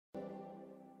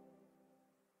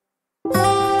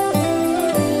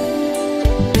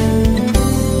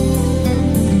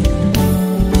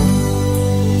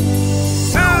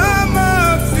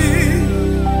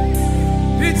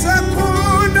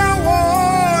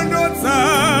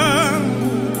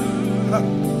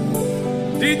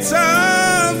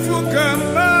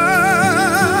Ditafukama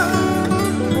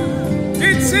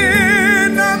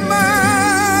Ditina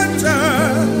mata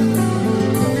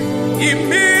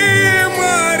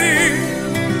Imimwari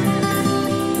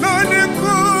None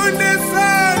kunde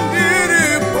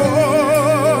sandiripo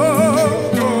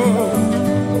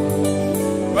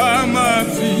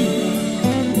Bamafi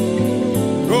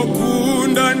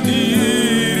Rokunda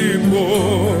niripo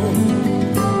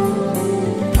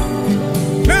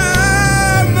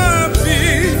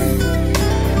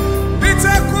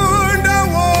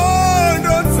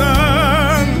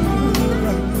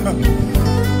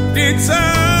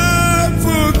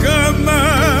Ditafukama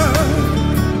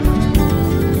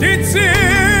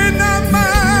Ditina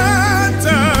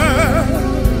mata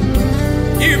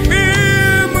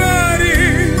Imimwari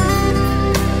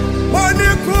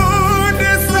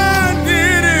Onikunde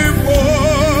sandiripo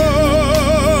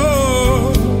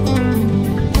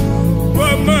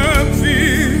Wamafi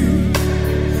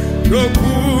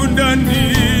Rokunda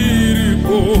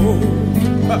niripo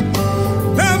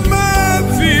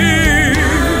Namafi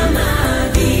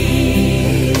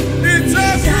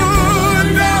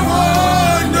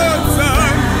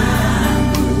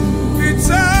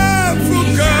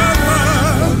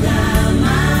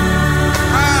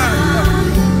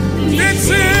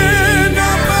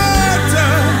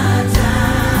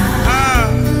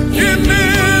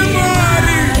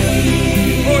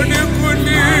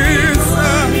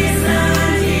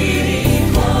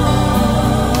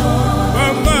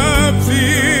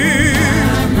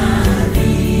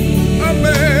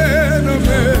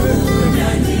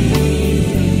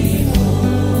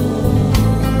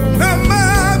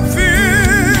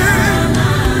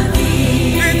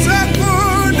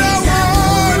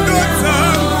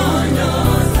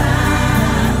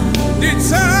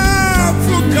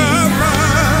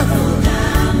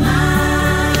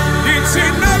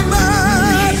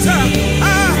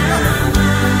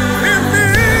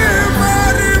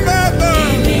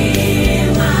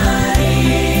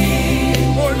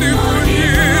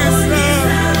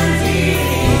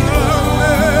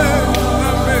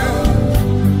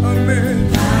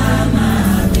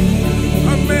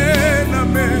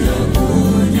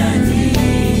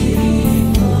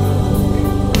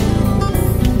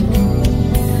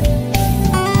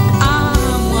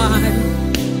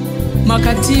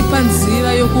Makatipa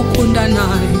nzira yokukunda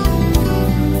naye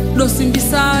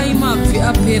Dosimbisai mafi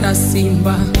apera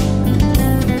simba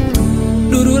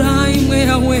Dururai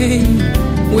mweya wenyu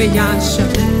wenyasha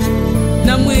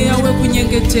Na mweya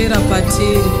wekunyengetera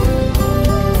patiri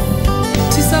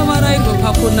Tisavarairwe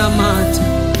pakunamata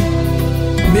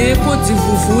Mhepo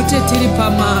dzivhuvhute tiri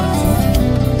pamavi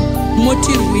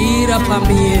Motirwira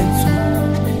pamienzo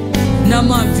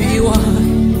Namabviwa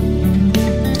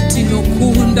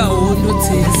tinokunda hondo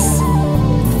dzese.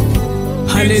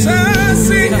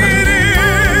 Hallelujah.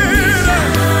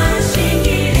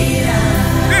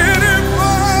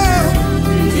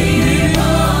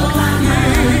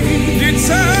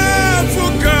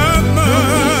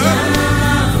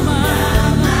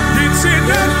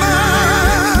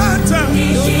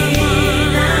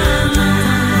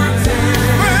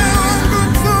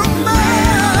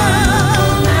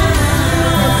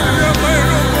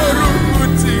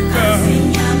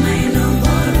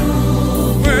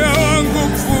 Where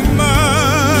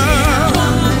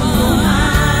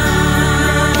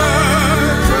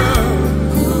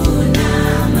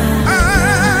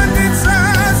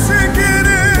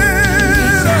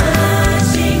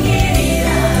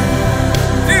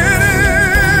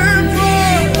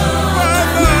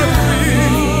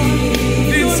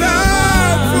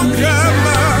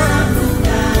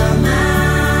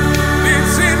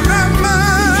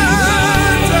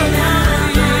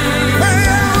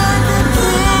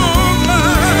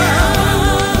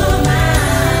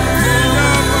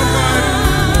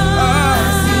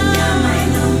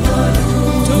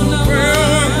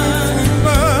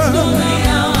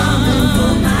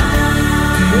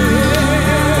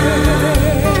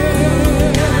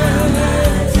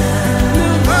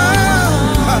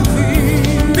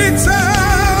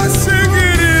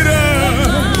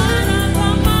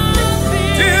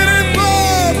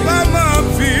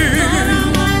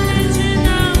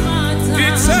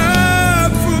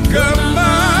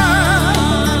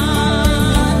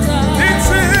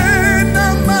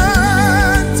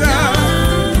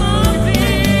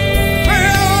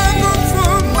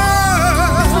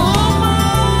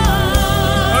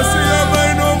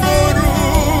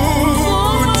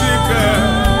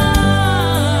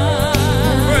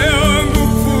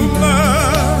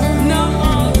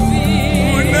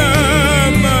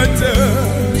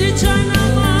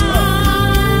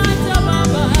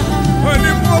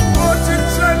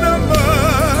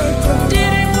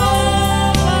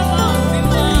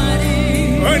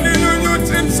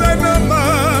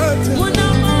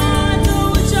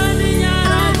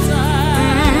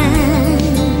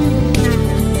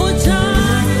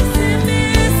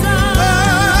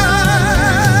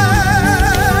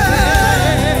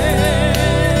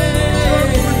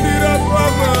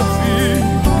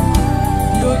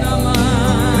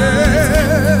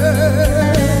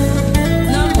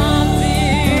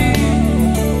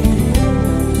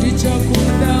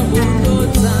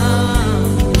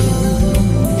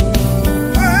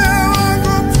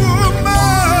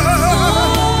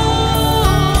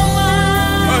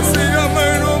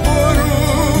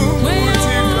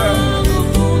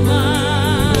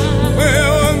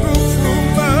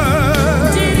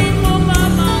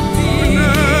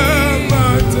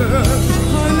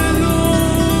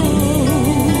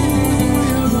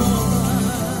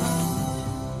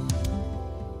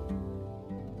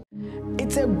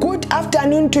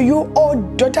afternoon to you, all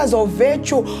daughters of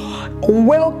virtue.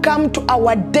 Welcome to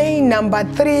our day number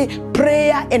 3,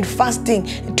 prayer and fasting.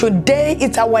 Today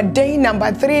it's our day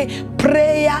number 3,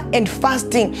 prayer and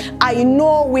fasting. I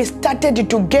know we started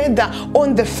together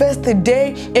on the first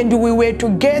day and we were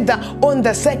together on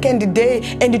the second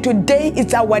day, and today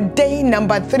it's our day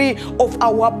number 3 of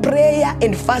our prayer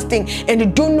and fasting.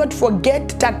 And do not forget,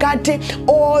 Takati,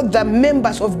 all the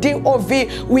members of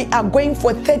DOV, we are going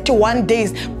for 31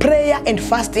 days prayer and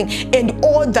fasting, and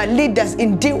all the leaders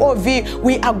in DOV,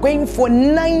 we are going for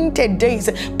 90 days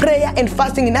prayer and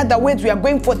fasting. In other words, we are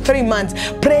going for 3 months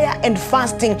prayer and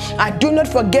fasting. Do not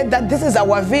forget that this is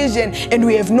our vision and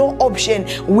we have no option.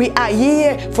 We are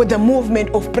here for the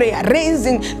movement of prayer,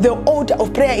 raising the altar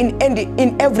of prayer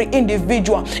in every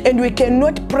individual, and we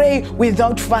cannot pray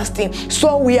without fasting.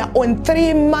 So we are on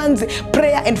 3 months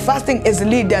prayer and fasting as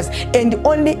leaders, and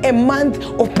only a month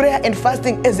of prayer and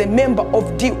fasting as a member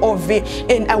of DOV.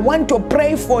 And I want to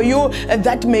pray for you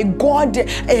that may God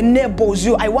enables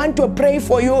you. I want to pray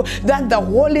for you that the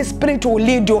Holy Spirit will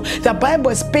lead you. The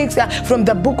Bible speaks from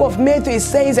the book of Matthew. It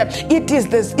says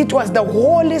it was the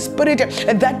Holy Spirit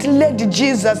that led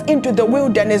Jesus into the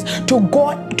wilderness to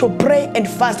go to pray and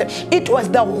fast. It was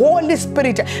the Holy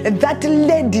Spirit that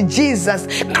led Jesus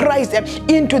Christ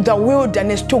into the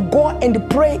wilderness to go and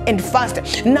pray and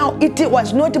fast. Now, it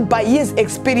was not by his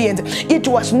experience, it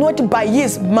was not by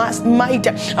his might,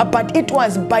 but it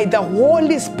was by the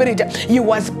Holy Spirit. He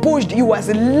was pushed, he was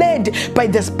led by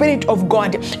the Spirit of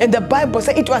God. And the Bible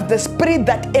says it was the Spirit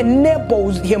that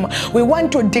enables him. We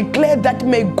want to declare that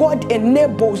may God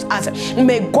enables us,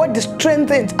 may God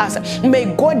strengthen us, may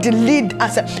God lead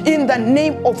us in the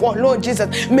name of our Lord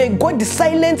Jesus. May God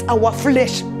silence our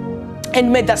flesh, and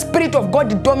may the Spirit of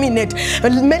God dominate.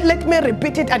 Let me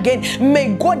repeat it again.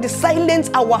 May God silence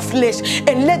our flesh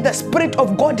and let the Spirit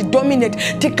of God dominate.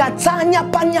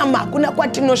 Tikatsanya panyama kuna kwa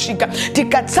tinoshika.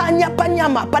 Tikatsanya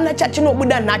panyama pana chachino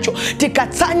buda nacho.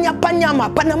 Tikatsanya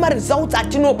panyama pana ma results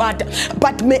atino bata.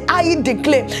 But may I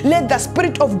declare, let the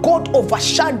Spirit of God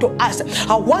overshadow us.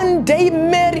 One day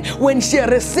Mary, when she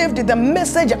received the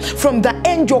message from the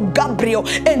angel Gabriel,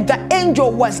 and the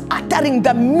angel was uttering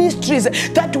the mysteries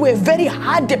that were very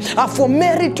hard for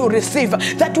Mary to receive,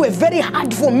 that were very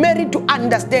hard for Mary to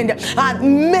understand.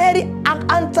 Mary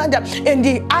answered and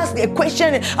he asked a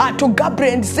question to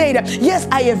Gabriel and said, yes,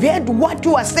 I have heard what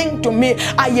you are saying to me.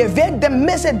 I have heard the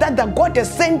message that the God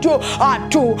has sent you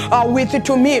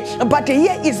to me. But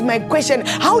here is my question.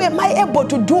 How am I able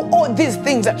to do all these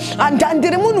things? How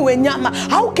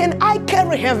can I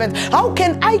carry heaven? How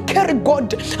can I carry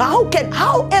God?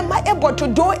 How am I able to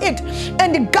do it?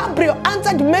 And Gabriel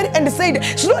answered Mary and said,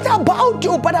 it's not about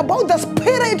you, but about the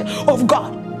Spirit of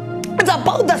God. It's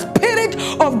about the Spirit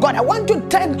of God. I want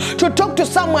to talk to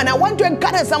someone. I want to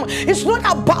encourage someone. It's not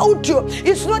about you.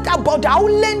 It's not about how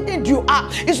learned you are.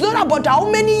 It's not about how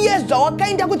many years or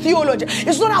kind of theology.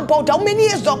 It's not about how many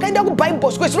years or kind of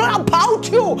Bible school. It's not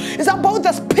about you. It's about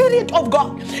the Spirit of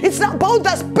God. It's about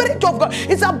the Spirit of God.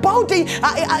 It's about Him.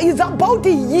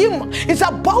 It's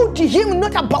about Him,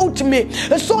 not about me.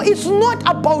 So it's not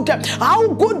about how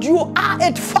good you are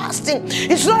at fasting.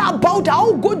 It's not about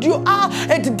how good you are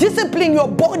at discipline your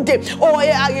body, or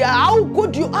how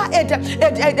good you are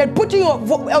at putting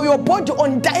your body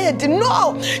on diet.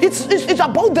 No, it's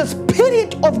about the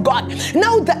Spirit of God.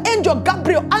 Now the angel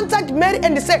Gabriel answered Mary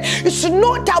and said, it's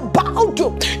not about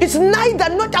you. It's neither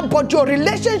not about your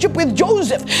relationship with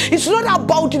Joseph. It's not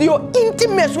about your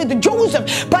intimacy with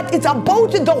Joseph, but it's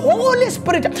about the Holy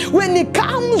Spirit. When He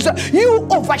comes, He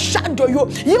will overshadow you.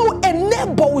 He will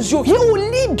enable you. He will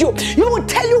lead you. He will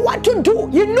tell you what to do.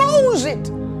 He knows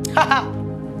it.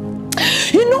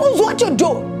 He knows what to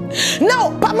do.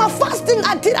 Now, Pama fasting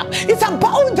atira, it's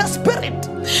about the Spirit.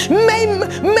 May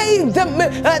the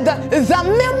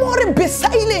memory be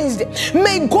silenced.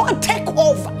 May God take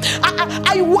over.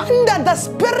 I wonder the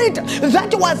Spirit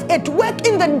that was at work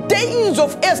in the days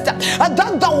of Esther,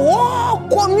 that the whole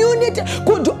community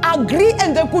could agree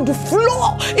and they could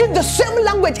flow in the same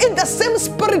language, in the same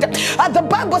spirit. The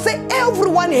Bible says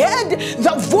everyone heard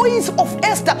the voice of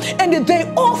Esther and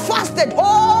they all fasted.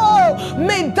 Oh,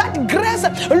 may that grace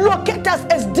locate us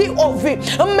as DOV.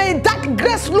 May that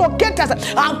grace locate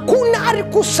us. Hakuna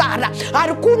arikusara,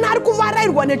 hakuna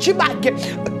arikuvarairwa nechibage,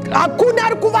 hakuna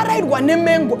arikuvarairwa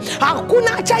nemengo,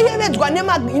 hakuna achayevedzwa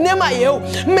nema yeu.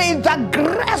 May the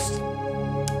grace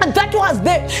that was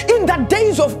there in the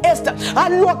days of Esther,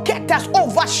 locate us,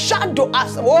 overshadow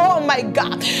us. Oh my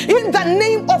God, in the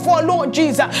name of our Lord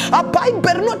Jesus.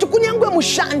 Bible not kunyangwe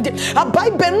mushandi,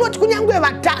 Bible not kunyangwe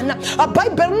vatana,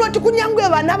 Bible not kunyangwe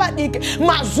vanavadike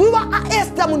mazuva a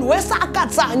Esther munwesa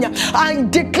akatsanya. I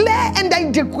declare and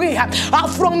I decree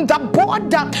from the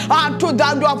border to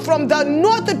the from the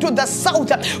north to the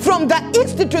south, from the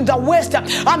east to the west,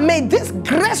 may this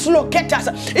grace locate us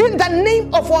in the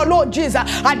name of our Lord Jesus.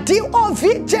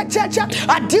 DOV church,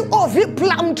 DOV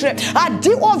Plumtree,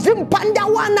 DOV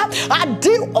Pandawana,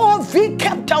 DOV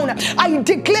Cape Town. I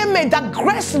declare, may the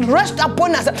grace rest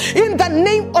upon us in the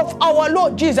name of our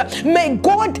Lord Jesus. May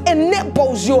God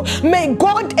enable you. May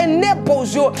God enable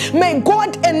you. May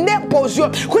God enable you.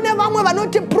 Kuneva mwa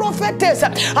not prophetess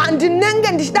and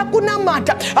nenge ndishida kuna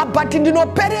mata but ndino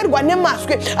pererwa ne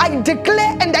maswe. I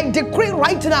declare and I decree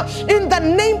right now in the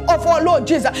name of our Lord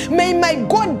Jesus. May my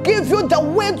God give you the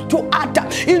word to utter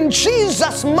in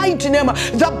Jesus' mighty name.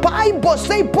 The Bible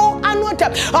says, Paul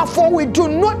anota, for we do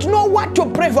not know what to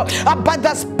pray for, but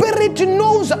the Spirit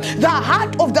knows the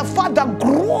heart of the Father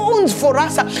groans for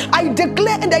us. I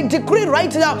declare and I decree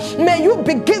right now, may you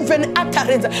be given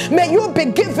utterance. May you be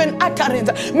given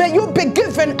utterance. May you be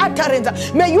given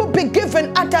utterance. May you be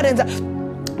given utterance.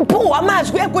 I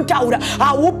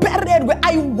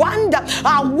wonder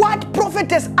what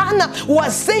Prophetess Anna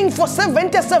was saying for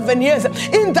 77 years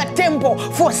in the temple,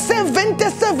 for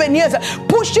 77 years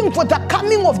pushing for the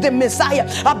coming of the Messiah,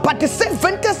 but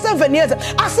 77 years.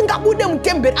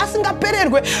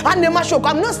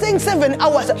 I'm not saying 7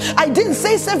 hours, I didn't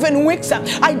say 7 weeks,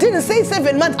 I didn't say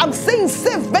 7 months, I'm saying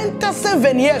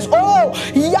 77 years. Oh,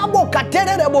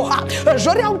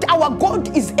 our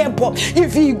God is able.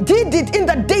 If he did it in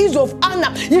the days of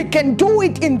Anna, he can do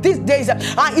it in these days.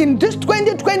 In this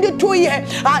 2022 year,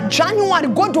 January,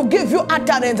 God will give you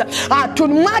utterance. To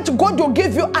March, God will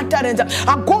give you utterance.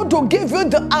 God will give you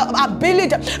the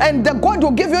ability, and God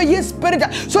will give you His Spirit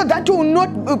so that you will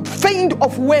not faint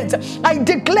of words. I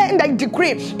declare and I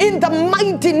decree in the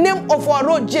mighty name of our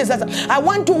Lord Jesus. I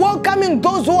want to welcome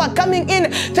those who are coming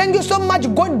in. Thank you so much.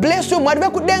 God bless you.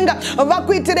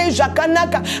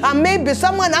 Maybe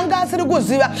someone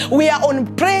we are on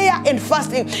prayer and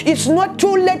fasting. It's not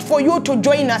too late for you to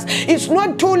join us. It's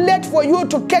not too late for you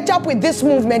to catch up with this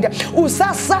movement.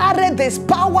 Usasare, there's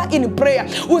power in prayer.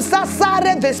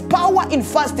 Usasare, there's power in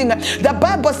fasting. The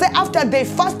Bible says after they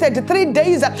fasted 3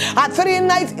 days and 3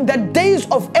 nights, the days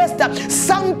of Esther,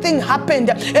 something happened.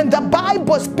 And the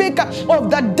Bible speaks of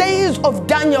the days of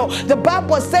Daniel. The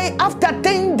Bible says after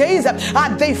 10 days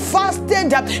they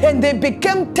fasted and they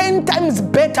became 10 times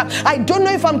better. I don't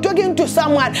know if I'm talking to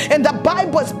someone. And the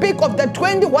Bible speaks of the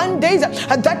 21 days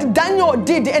that Daniel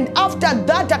did, and after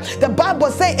that the Bible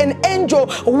says an angel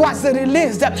was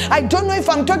released. I don't know if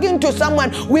I'm talking to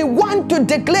someone. We want to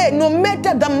declare, no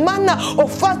matter the manner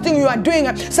of fasting you are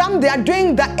doing, some they are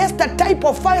doing the Esther type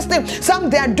of fasting, some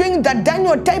they are doing the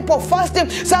Daniel type of fasting,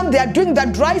 some they are doing the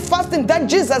dry fasting that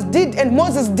Jesus did and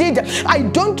Moses did. I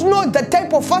don't know the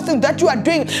type of fasting that you are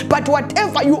doing, but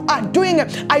whatever you are doing,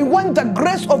 I want the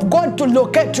grace of God to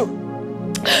locate you.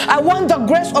 I want the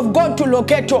grace of God to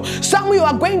locate you. Some of you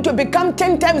are going to become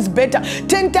 10 times better,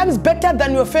 10 times better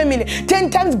than your family, 10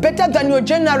 times better than your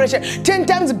generation, 10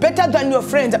 times better than your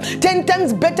friends, 10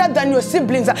 times better than your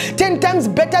siblings, 10 times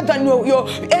better than your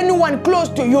anyone close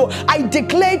to you. I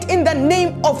declare it in the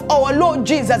name of our Lord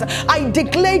Jesus. I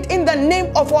declare it in the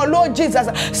name of our Lord Jesus.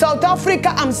 South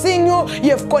Africa, I'm seeing you.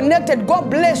 You've connected.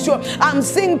 God bless you. I'm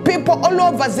seeing people all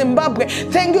over Zimbabwe.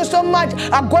 Thank you so much.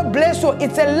 God bless you.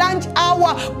 It's a lunch hour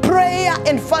prayer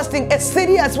and fasting, a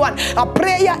serious one. A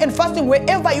prayer and fasting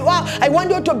wherever you are. I want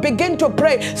you to begin to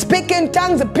pray. Speak in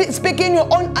tongues, speak in your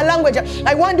own language.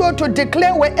 I want you to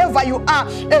declare wherever you are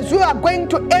as you are going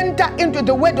to enter into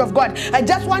the word of God. I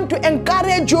just want to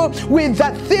encourage you with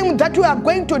the theme that we are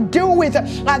going to deal with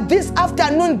this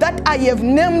afternoon that I have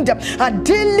named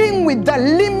dealing with the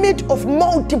limit of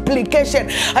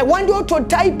multiplication. I want you to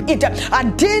type it,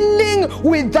 dealing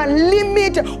with the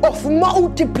limit of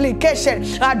multiplication.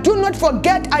 Do not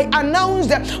forget, I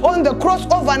announced on the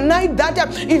crossover night that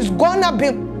is gonna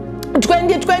be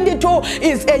 2022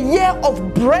 is a year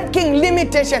of breaking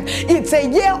limitation. It's a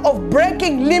year of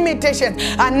breaking limitation.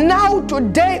 And now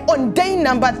today on day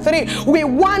number 3, we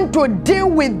want to deal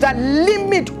with the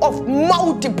limit of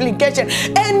multiplication.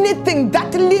 Anything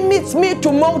that limits me to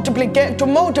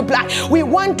multiply, we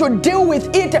want to deal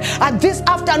with it at this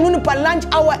afternoon per lunch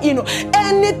hour.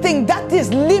 Anything that is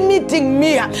limiting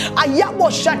me, I'm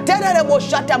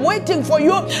waiting for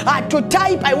you to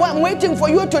type. I'm waiting for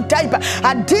you to type.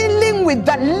 Dealing with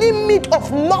the limit spirit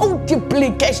of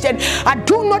multiplication.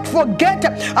 Do not forget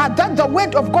that the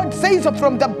word of God says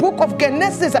from the book of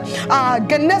Genesis,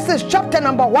 Genesis chapter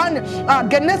number 1,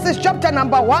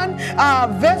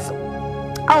 verse.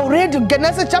 I'll read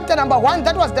Genesis chapter number 1.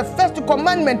 That was the first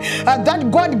commandment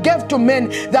that God gave to men.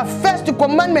 The first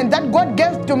commandment that God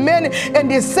gave to men.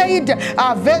 And he said,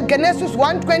 Genesis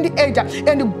 1:28,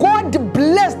 and God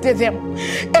blessed them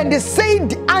and he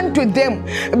said unto them,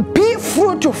 be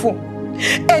fruitful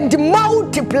and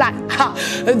multiply.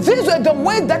 These were the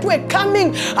words that were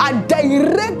coming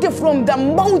direct from the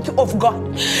mouth of God.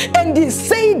 And he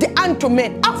said unto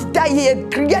men, after he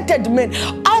had created men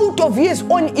out of his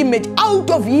own image,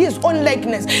 out of his own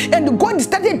likeness, and God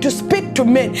started to speak to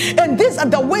men. And these are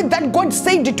the words that God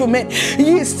said to men.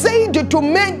 He said to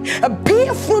men, be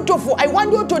fruitful. I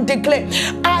want you to declare,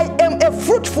 I am a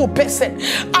fruitful person.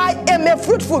 I am a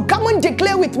fruitful. Come on,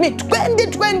 declare with me.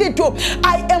 2022,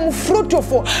 I am fruitful.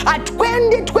 At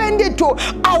 2022,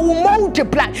 I will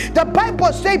multiply. The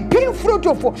Bible says, be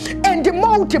fruitful and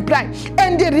multiply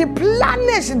and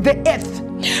replenish the earth.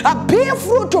 Be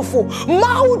fruitful,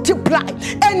 multiply,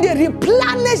 and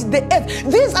replenish the earth.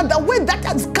 These are the words that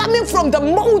is coming from the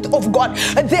mouth of God.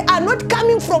 They are not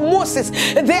coming from Moses.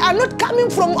 They are not coming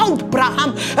from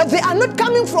Abraham. They are not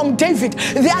coming from David.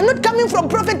 They are not coming from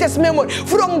Prophetess Memory.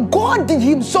 From God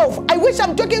himself. I wish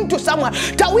I'm talking to someone.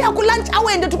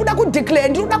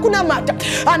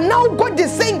 And now God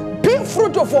is saying, be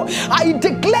fruitful. I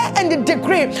declare and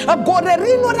decree, God,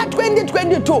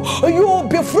 2022, you will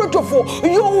be fruitful,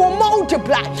 you will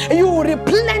multiply, you will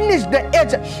replenish the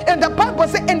earth. And the Bible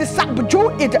says, and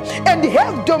subdue it, and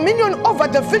have dominion over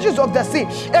the fishes of the sea,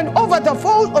 and over the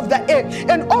fowls of the air,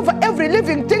 and over every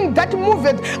living thing that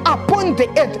moveth upon the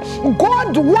earth.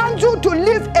 God wants you to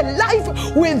live a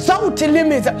life without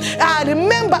limits.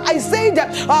 Remember, I said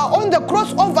on the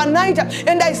cross overnight,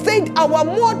 and I said our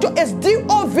motto is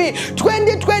DOV.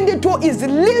 2022 is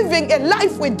living a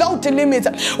life without limits.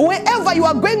 Wherever you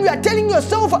are going, you are telling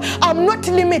yourself, I'm not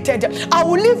limited. I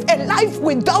will live a life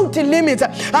without limits.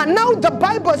 And now the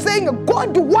Bible is saying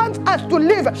God wants us to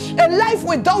live a life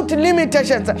without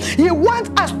limitations. He wants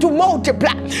us to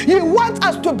multiply. He wants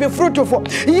us to be fruitful.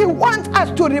 He wants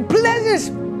us to replenish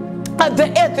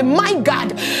the earth. My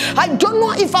God, I don't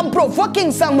know if I'm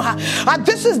provoking someone.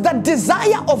 This is the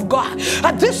desire of God.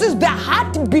 This is the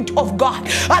heartbeat of God.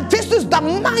 This is the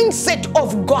mindset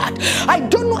of God. I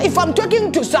don't know if I'm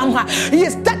talking to someone. He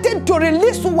started to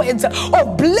release words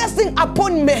of blessing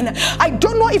upon men. I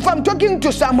don't know if I'm talking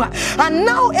to someone. And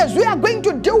now, as we are going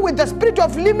to deal with the spirit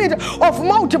of limit of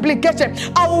multiplication,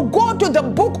 I will go to the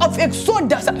book of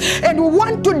Exodus, and we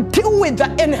want to deal with the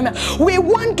enemy. We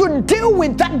want to deal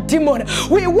with that demon.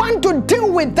 We want to deal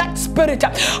with that spirit.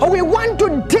 We want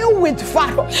to deal with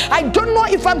Pharaoh. I don't know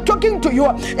if I'm talking to you.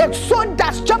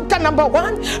 Exodus chapter number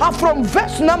 1 from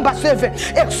verse number 7.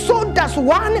 Exodus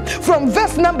 1 from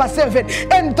verse number 7.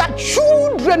 And the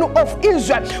children of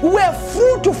Israel were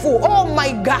fruitful. Oh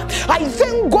my God. I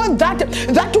thank God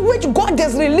that which God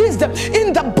has released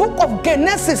in the book of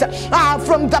Genesis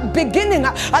from the beginning.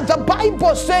 The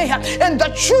Bible says, and the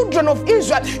children of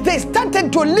Israel, they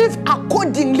started to live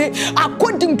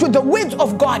according to the words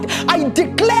of God. I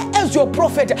declare as your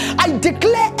prophet, I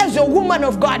declare as a woman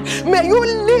of God, may you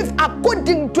live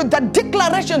according to the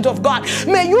declarations of God.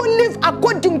 May you live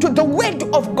according to the word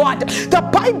of God. The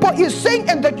Bible is saying,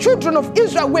 and the children of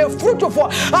Israel were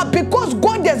fruitful because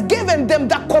God has given them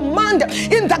the command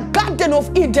in the Garden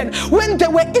of Eden. When they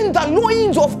were in the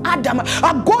loins of Adam,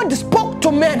 God spoke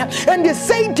to men and he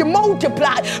said,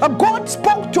 multiply. God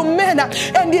spoke to men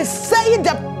and he said,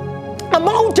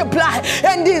 multiply,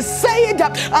 and he said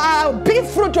be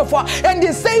fruitful, and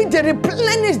he said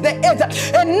replenish the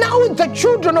earth. And now the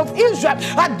children of Israel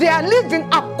they are living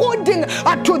according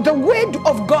to the word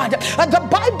of God. The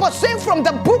Bible says from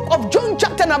the book of John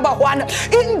chapter number 1,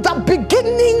 in the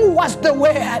beginning was the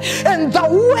word, and the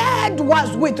word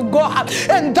was with God,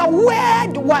 and the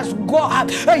word was God.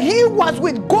 He was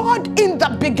with God in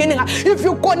the beginning. If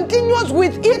you continue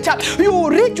with it, you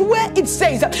reach where it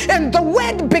says, and the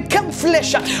word became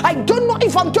flesh. I don't know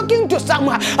if I'm talking to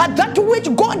someone. That which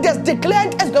God has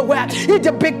declared as the word,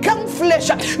 it became flesh.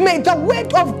 May the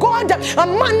word of God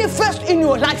manifest in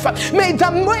your life. May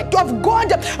the word of God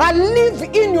live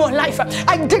in your life.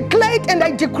 I declare it and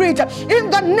I decree it in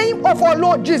the name of our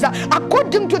Lord Jesus,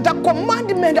 according to the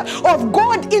commandment of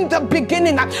God in the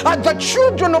beginning. The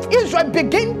children of Israel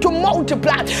begin to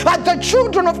multiply. The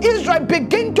children of Israel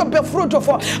begin to be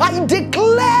fruitful. I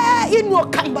declare in your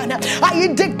company, I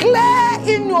declare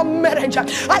declare in your marriage.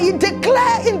 I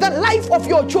declare in the life of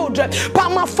your children.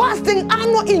 By my fasting,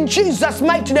 in Jesus'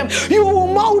 mighty name, you will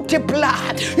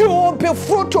multiply. You will be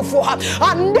fruitful.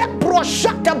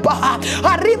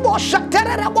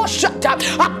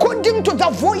 According to the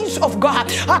voice of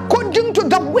God, according to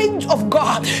the ways of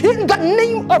God, in the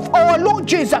name of our Lord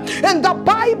Jesus. And the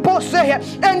Bible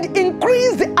says, and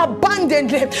increased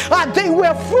abundantly. They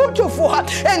were fruitful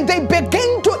and they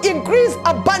began to increase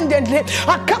abundantly.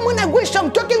 Come on, I wish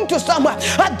I'm talking to someone.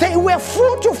 They were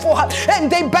fruitful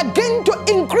and they began to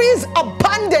increase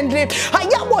abundantly. I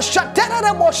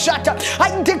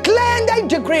declare and I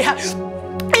decree,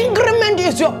 increment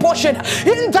is your portion.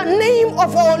 In the name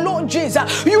of our Lord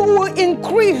Jesus, you will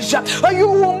increase, you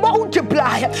will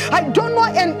multiply. I don't know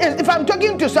if I'm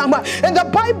talking to someone. And the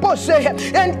Bible says,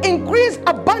 and increase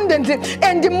abundantly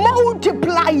and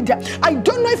multiplied. I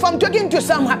don't know if I'm talking to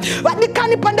someone. But the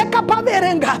kanipandaka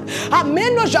paverenga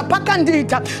ameno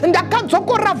japakandita and the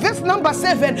verse number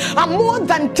 7 more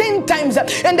than 10 times,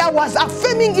 and I was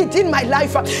affirming it in my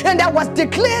life, and I was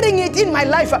declaring it in my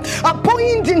life.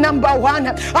 Point number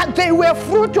 1, they were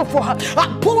fruitful.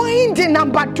 Point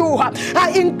number 2,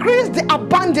 increased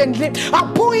abundantly.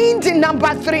 Point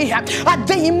number 3,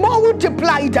 they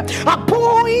multiplied.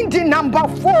 Point number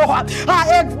 4,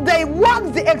 they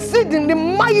worked exceedingly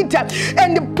mighty.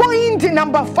 And point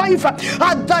number 5,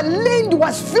 the land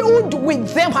was filled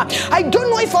with them. I don't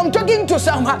know if I'm talking to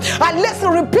someone. Let's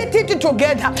repeat it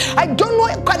together. I don't know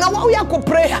if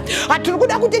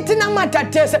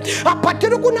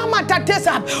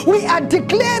we are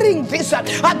declaring this,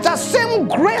 the same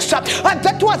grace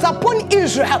that was upon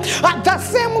Israel, the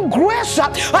same grace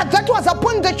that was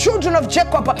upon the children of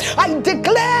Jacob. I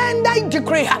declare and I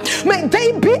decree, may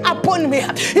they be upon me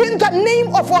in the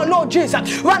name of our Lord Jesus.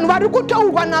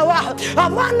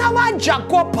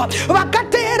 Jacob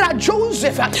vakatera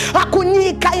Joseph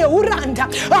akunyika yeuranda,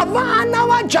 avana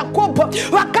wa Jacob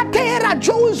vakatera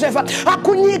Joseph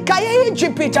akunyika ye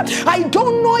Egypt. I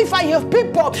don't know if I have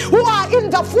people who are in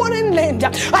the foreign land.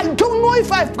 I don't know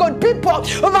if I've got people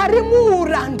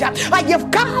varimuranda. I have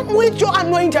come with your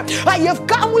anointing. I have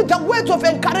come with the words of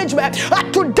encouragement.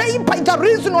 Today, by the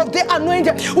reason of the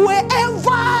anointing,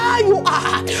 wherever you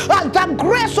are, the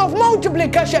grace of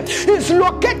multiplication is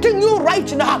locating you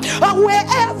right now.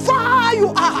 Wherever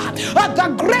you are, the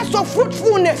grace of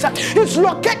fruitfulness is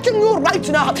locating you right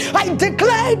now. I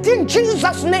declare it in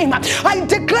Jesus' name. I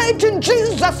declare it in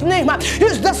Jesus' name.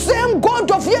 He's the same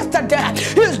God of yesterday.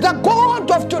 He's the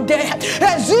God of today.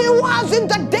 As he was in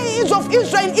the days of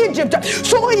Israel in Egypt,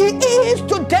 so he is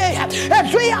today.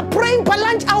 As we are praying per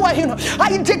lunch hour,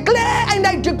 I declare and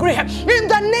I decree in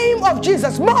the name of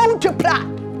Jesus, multiply.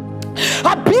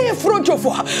 Be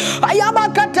fruitful. And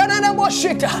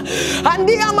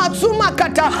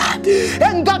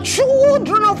the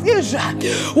children of Israel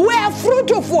were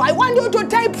fruitful. I want you to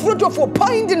type fruitful.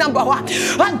 Point number 1.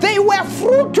 And they were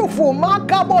fruitful.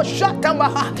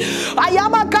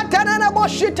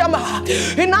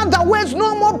 In other words,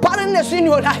 no more barrenness in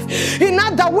your life. In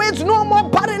other words, no more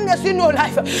barrenness in your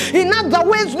life. In other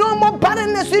words, no more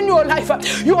barrenness in your life.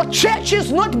 Your church is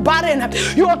not barren.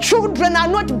 Your children are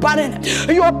not barren.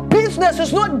 Your business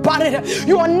is not barren.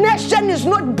 Your nation is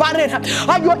not barren.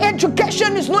 Your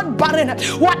education is not barren.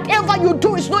 Whatever you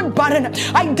do is not barren.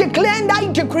 I declare and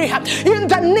I decree in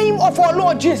the name of our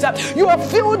Lord Jesus, your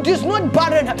field is not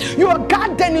barren. Your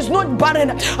garden is not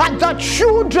barren. And the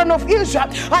children of Israel,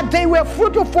 they were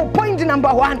fruitful. Point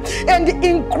number 1, and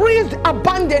increased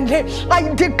abundantly. I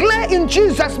declare in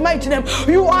Jesus' mighty name,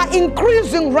 you are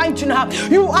increasing right now.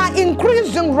 You are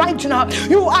increasing right now.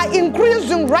 You are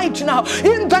increasing right now.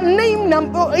 In the name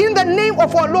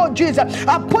of our Lord Jesus.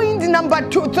 Point number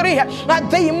 2, 3,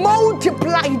 they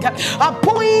multiplied.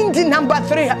 Point number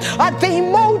 3, they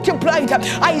multiplied.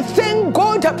 I thank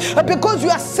God because you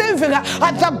are serving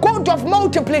the God of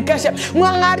multiplication.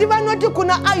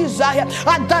 Isaiah,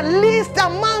 at the least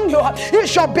among you, it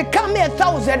shall become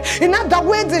 1,000. In other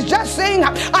words, it's just saying,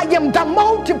 I am the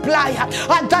multiplier.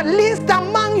 At the least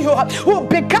among you will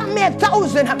become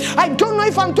 1,000. I don't know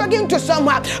if I'm talking to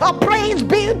someone. Praise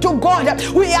be to God.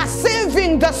 We are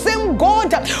serving the same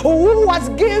God who was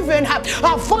given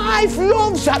 5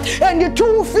 loaves and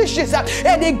 2 fishes,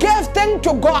 and he gave thanks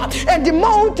to God, and the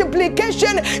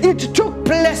multiplication, it took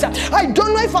place. I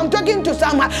don't know if I'm talking to someone.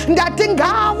 kutama ndati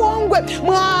ngavongwe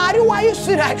Mwari wa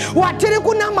Israeli watiri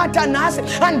kunamata nhasi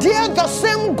ndiye the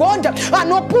same God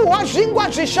anopuhwa zvingwa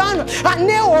zvishanu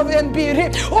ane hove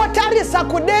mbiri otarisa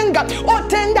kudenga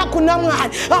otenda kuna Mwari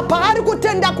paari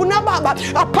kutenda kuna Baba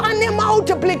pane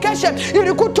multiplication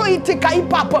iri kutoitika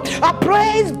ipapo.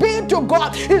 Praise be to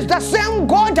God. It's the same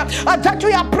God that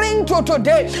we are praying to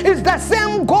today. It's the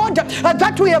same God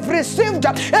that we have received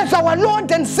as our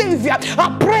Lord and Savior.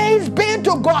 Praise be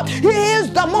to God. He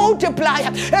is the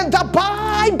multiplier. And the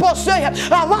Bible says,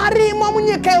 varimo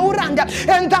munyika uranda.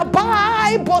 And the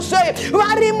Bible says,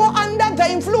 varimo under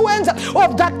the influence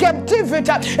of the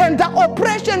captivity and the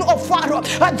oppression of Pharaoh.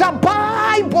 The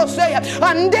Bible says,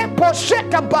 and they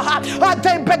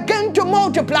begin to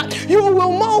multiply. You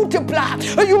will multiply.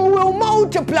 You will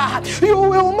multiply. You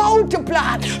will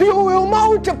multiply. You will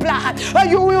multiply.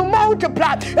 You will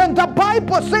multiply. And the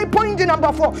Bible says, point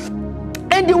number 4.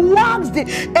 And he waxed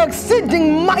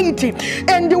exceeding mighty,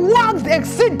 and he waxed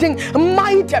exceeding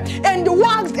mighty, and he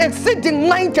waxed exceeding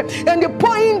mighty. And the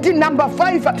point number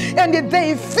 5, and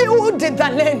they filled the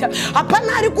land.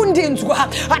 Apanari kundinzwa,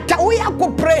 atauya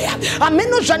ku prayer.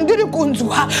 Ameno jandiri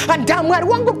kunzwa, adamwari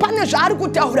wangu pane zvari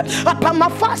kutaura. Apama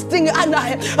fasting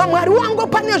anaye, amwari wangu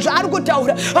pane zvari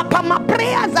kutaura. Apama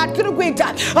prayers atiri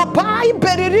kuita. Apai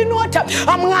beririnota,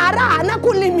 amwara hana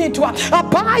kulimitwa.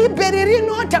 Apai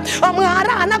beririnota, amwara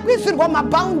hana kuisirwa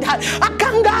mabounda.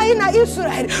 Akanga aina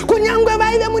Israel kunyangwe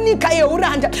vaive munyika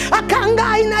yeuranda. Akanga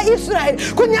aina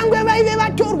Israel kunyangwe vaive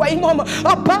vatorwa imomo.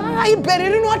 Apai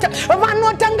beririnota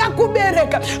vanotanga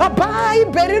kubereka. Apai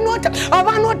berinota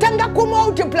vanotanga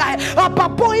kumultiply. Apa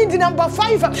point number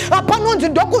 5 apanonzi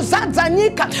ndokuzadza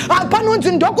nyika.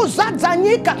 Apanonzi ndokuzadza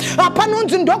nyika.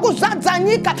 Apanonzi ndokuzadza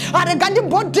nyika. Arega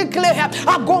ndimbodeclare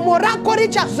agomo rako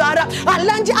richazara.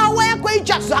 Alanji awe yako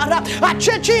ichazara.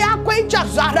 Achechi yako ichazara.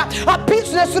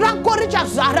 Business rako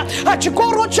richazara.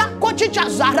 Chikoro chako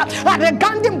chichazara. Arega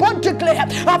ndimbodeclare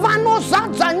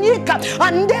avanozadza nyika.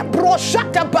 Ande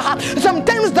broshata baha.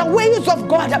 Sometimes the ways of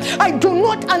God I do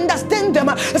not understand them.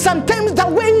 Sometimes the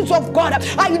ways of God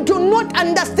I do not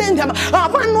understand them.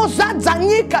 Avanozadza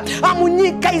nyika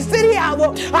amunyika isiri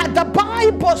yavo. The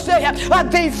Bible says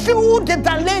they filled the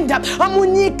land.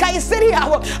 Amunyika isiri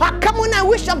yavo. Come on, I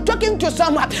wish I'm talking to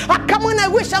someone. Come on, I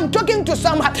wish I'm talking to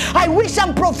someone. I wish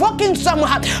I'm provoking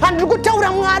someone. And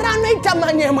kutaura mwarano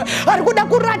itamanyema. Arikuda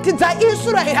kuratidza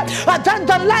Israel that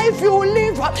the life you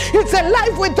live it's a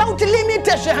life without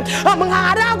limitation.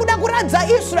 Mwara kuda kuradza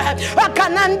Israel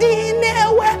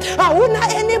akanandinewe hauna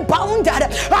any boundary.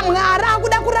 Mwara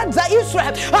kuda kuradza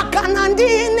Israel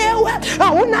akanandinewe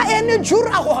hauna any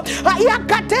juraho.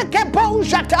 Yakateke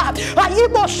boujata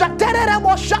aibo shaterere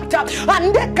boshata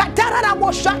ande katarara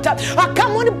boshata.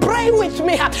 Come on, pray with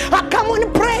me. Come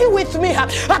on, pray with me.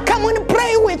 Come on,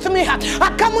 pray with me.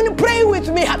 Come on, pray with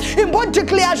me. In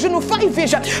declaration 5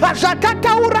 vision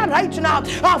right now,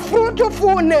 a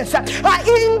fruitfulness,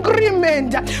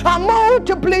 increment, a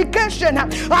multiplication,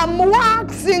 I'm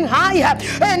waxing higher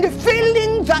and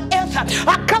filling the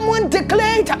earth. Come on,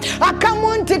 declare it. Come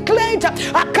on, declare it.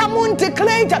 Come on,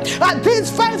 declare it.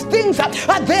 These 5 things,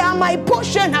 they are my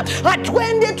portion.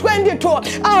 2022,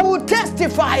 I will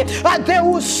testify. They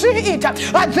will see it.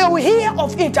 They will hear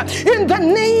of it. In the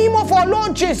name of our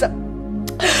Lord Jesus.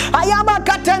 Ayaba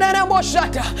katenere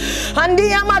moshata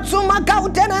andia matsuma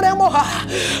kautenere moha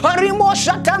rimo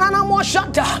shatana na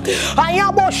moshata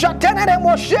ayabo shatenere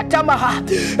mosheta maha.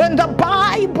 And the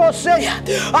Bible says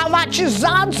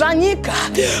amachizadza nyika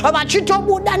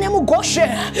amachitobuda nemugoshe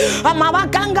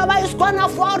amavakanga vaiswa na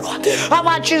Pharaoh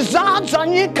amachizadza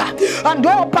nyika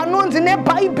ando panonzi ne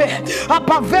Bible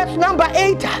apa verse number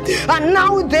 8. And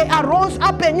now they arose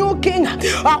up a new king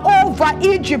over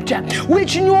Egypt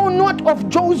which knew not of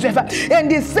Joseph, and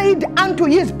he said unto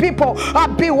his people,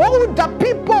 behold, the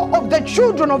people of the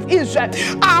children of Israel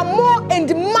are more and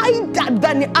mightier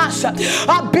than us.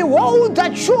 Behold, the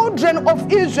children of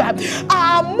Israel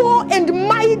are more and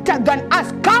mightier than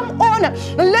us. Come on,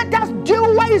 let us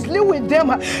deal wisely with them,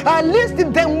 lest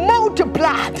they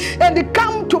multiply and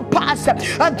come to pass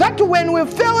that when we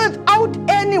fail it out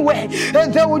anyway,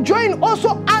 they will join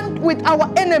also with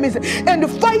our enemies and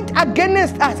fight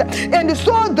against us, and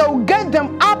so they'll get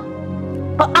them up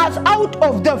as out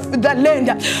out of the land.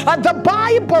 The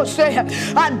Bible says,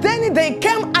 then there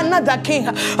came another king,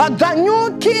 the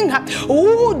new king,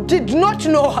 who did not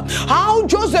know how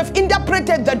Joseph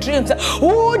interpreted the dreams,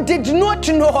 who did not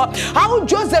know how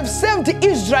Joseph saved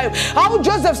Israel, how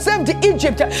Joseph saved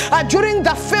Egypt during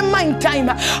the famine time,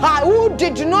 who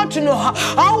did not know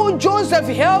how Joseph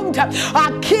helped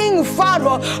King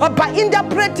Pharaoh by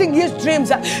interpreting his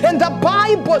dreams. And the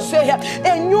Bible says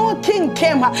a new king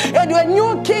came, and when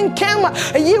new king came,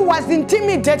 he was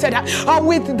intimidated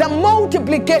with the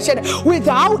multiplication, with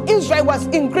how Israel was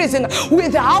increasing,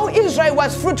 with how Israel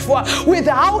was fruitful, with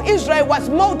how Israel was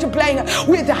multiplying,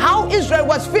 with how Israel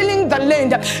was filling the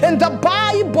land. And the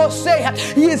Bible says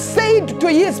he said to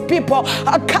his people,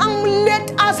 come,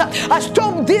 let us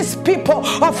stop these people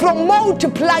from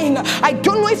multiplying. I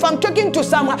don't know if I'm talking to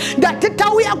someone that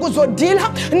tawuya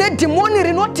kuzodila ne demoni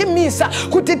rinotimisa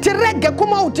kuti tirege ku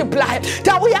multiply.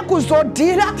 Tawuya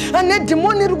kuzodila ne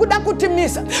demoni rikuda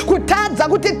kutimisa kutadza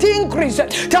kuti ti increase.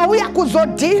 Tawuya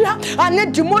kuzodila ne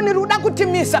demoni rikuda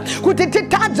kutimisa kuti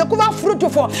titadze kuva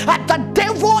fruitful. The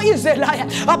devil is a liar.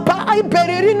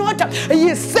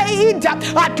 He said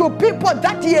to people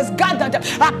that he has gathered,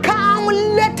 come,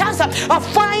 let us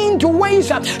find ways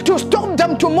to stop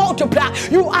them to multiply.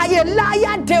 You are a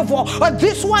liar, devil.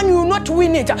 This one you will not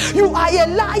win it. You are a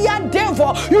liar,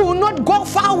 devil. You will not go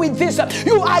far with this.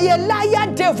 You are a liar,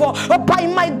 devil. By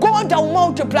my God I will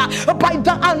multiply. By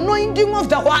the anointing of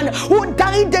the one who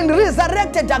died and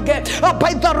resurrected again.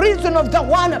 By the reason of the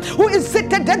one who is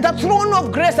seated at the throne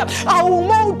of grace, I will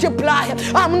multiply.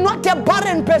 I'm not a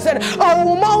barren person. I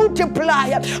will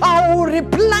multiply. I will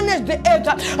replenish the earth.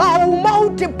 I will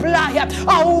multiply.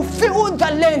 I will fill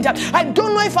the land. I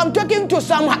don't know if I'm talking to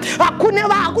someone.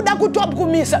 Akuneva akuda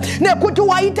kutokumisa. Nekuti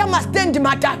waita mastendi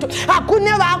matatu.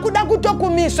 Akuneva akuda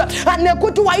kutokumisa.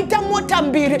 Nekuti waita mota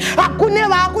mbili.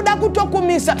 Akuneva akuda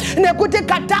kutokumisa. Nekuti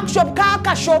katak shop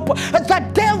kaka shop. The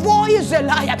devil is a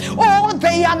liar. All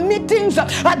their meetings,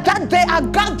 that they are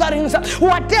gatherings,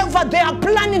 whatever they are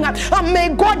planning, may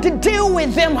God deal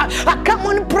with them. Come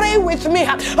on, pray with me.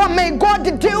 May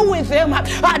God deal with them.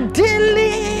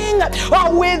 Dealing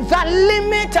with the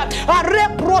limit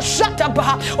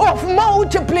of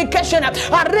multiplication.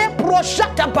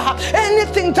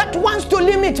 Anything that wants to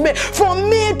limit me for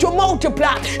me to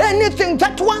multiply, anything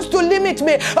that wants to limit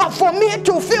me for me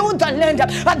to fill the land,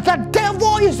 the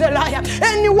devil is a liar.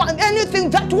 Anything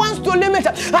that wants to limit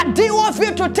a deal of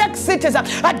you to take cities,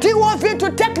 a deal of you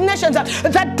to take nations,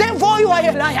 the devil, you are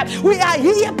a liar. We are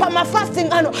here fasting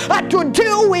to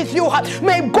deal with you.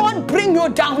 May God bring you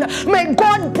down. May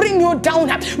God bring you down.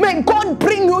 May God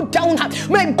bring you down.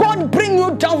 May God bring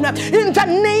you down in the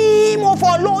name of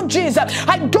our Lord Jesus.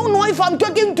 I don't know if I'm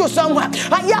talking to someone.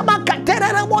 Ayaba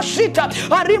katera rabo shita,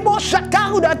 aribo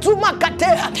shatauda tuma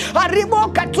katera,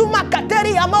 aribo katuma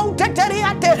kateri amauteteri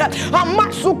atera,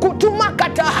 amasuku tuma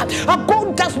kata.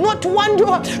 God does not want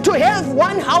you to have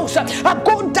one house.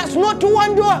 God does not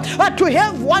want you to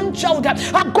have one child.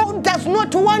 God does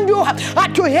not want you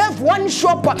to have one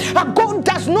shop. God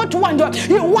does not want you.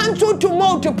 He wants you to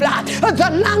multiply. The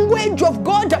language of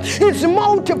God is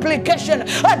multiplication.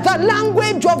 The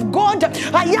language of God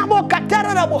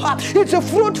is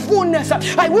fruitfulness.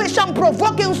 I wish I'm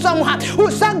provoking someone.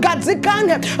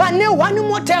 Usagadzikane ane one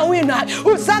motel winner.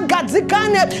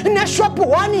 Usagadzikane ne shop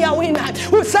one ya winner.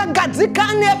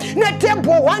 Usagadzikane ne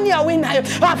table one ya winner.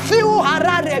 I feel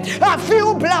Harare. I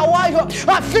feel Blawayo.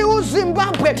 I feel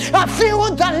Zimbabwe. I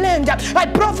feel the land. I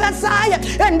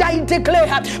prophesy and I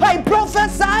declare. I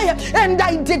prophesy and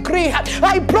I decree.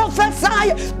 I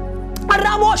prophesy.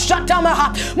 Come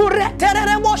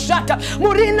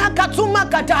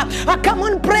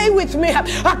on, pray with me.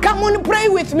 Come on, pray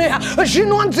with me.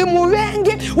 Jinonzi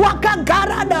muvengi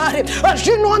wakagaradari.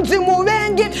 Jinonzi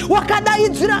muvengi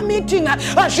wakadaizira meeting.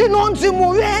 Jinonzi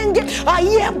muvengi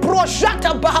ayebro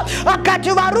shataba.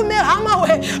 Akati varume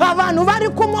hamawe. Avanu vari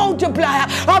kumultiply.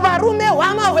 Avarume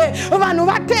hamawe. Avanu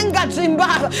vatenga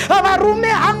zimbara. Avarume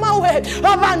hamawe.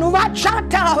 Avanu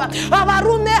vachata.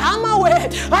 Avarume hamawe.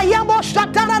 Ayabo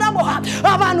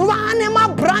my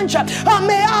branch.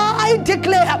 May I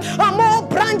declare more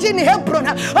branch in Hebron.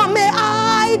 May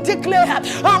I declare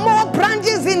more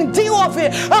branches in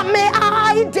Diofi. May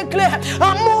I declare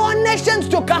more nations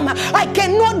to come. I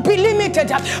cannot be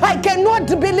limited. I cannot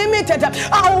be limited.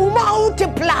 I will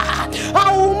multiply.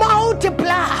 I will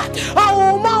multiply. I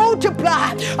will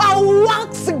multiply. I will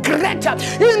wax greater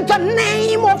in the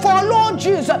name of our Lord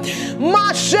Jesus.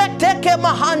 Masheteke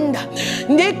mahanda.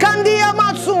 Nikandia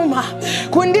masuma.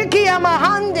 Kundikia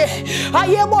mahande.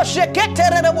 Ayebo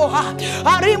sheketere boha.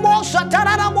 Aribo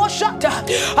satarara boshata.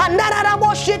 Andarara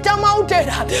boshita mounted.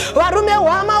 varume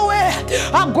hwama we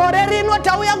agore rino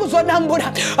tauya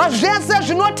kuzodambura zvese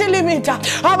zvinotilimita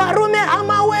varume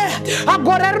hama we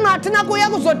agore rino hatina kuuya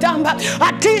kuzotamba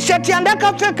t-shirt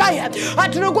yandakapfeka ya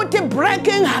hatiri kuti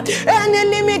breaking any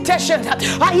limitations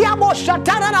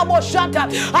ayaboshatararaboshata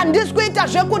handisi kuita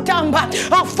zvekutamba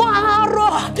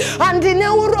Faro handine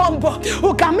urombo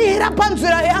ukamira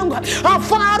panzira yangu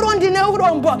Faro ndine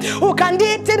urombo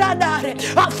ukandiitira dare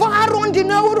Faro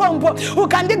ndine urombo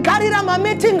ukandigarira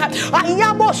mameeting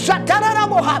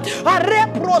ayaboshatararaboha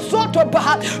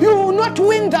reprosotoba. You will not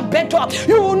win the battle,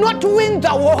 you will not win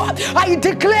the war. I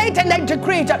declare it and I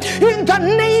decree it in the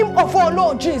name of our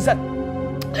Lord Jesus.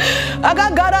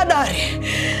 Agagaradari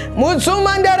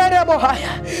Mutsumandarare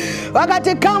bohaya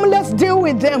wakati come, let's deal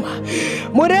with them.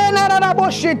 Murena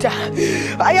raraboshita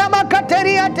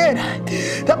ayabakateriatera.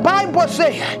 The Bible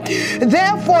says,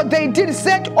 therefore they did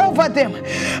set over them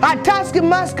a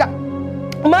taskmasters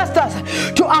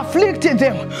to afflict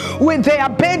them with their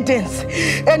burdens,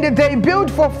 and they built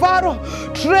for Pharaoh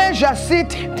treasure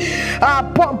city,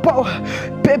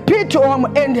 Pithom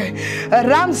and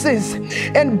Ramses.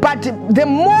 But the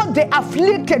more they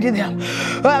afflicted them,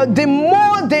 the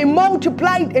more they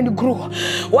multiplied and grew.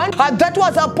 That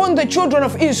was upon the children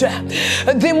of Israel.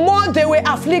 The more they were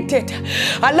afflicted.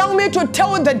 Allow me to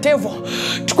tell the devil,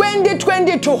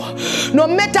 2022, no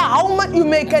matter how much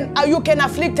you can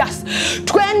afflict us,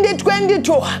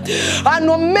 2022,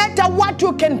 no matter what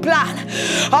you can plan,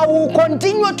 I will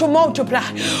continue to multiply,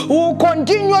 we will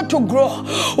continue to grow,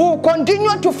 we will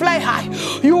continue to fly high.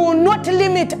 You will not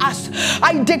limit us.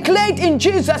 I declare it in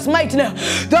Jesus' mighty name.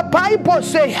 The Bible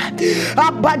says,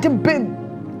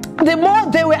 the more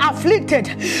they were afflicted,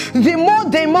 the more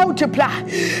they multiplied,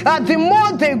 the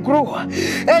more they grew,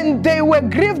 and they were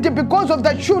grieved because of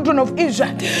the children of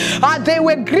Israel. They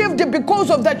were grieved because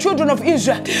of the children of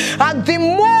Israel. The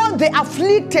more they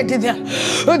afflicted them,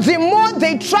 the more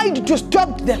they tried to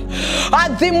stop them,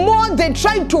 the more they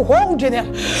tried to hold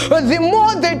them, the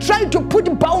more they tried to put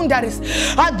boundaries,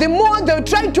 the more they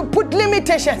tried to put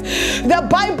limitations. The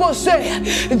Bible says,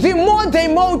 the more they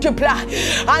multiply.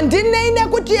 And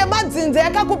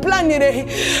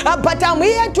but I'm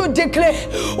here to declare,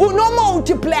 uno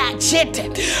multiply chete.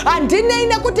 And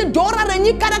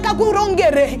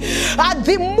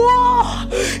the more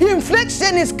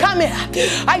inflection is coming,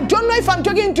 I don't know if I'm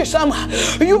talking to someone.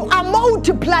 You are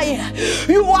multiplying,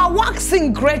 you are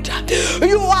waxing greater,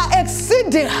 you are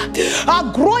exceeding, are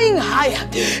growing higher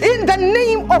in the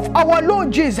name of our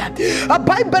Lord Jesus.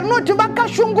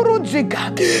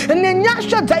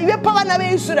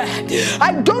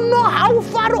 I don't know how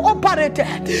far operated,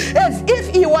 as if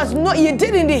he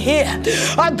didn't hear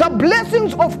the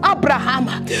blessings of Abraham.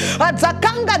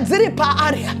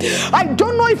 I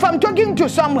don't know if I'm talking to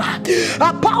someone.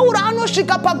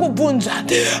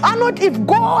 Not if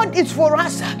God is for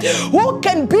us, who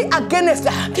can be against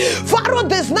us? Pharaoh,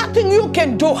 there's nothing you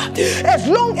can do. As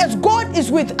long as God is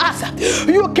with us,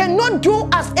 you cannot do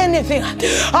us anything.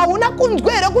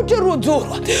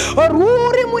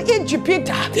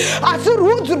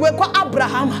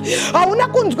 Abraham,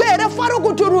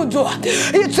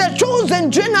 it's a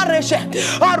chosen generation.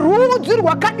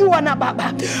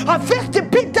 First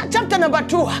Peter chapter number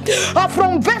 2,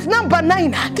 from verse number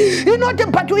 9.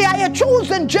 But we are a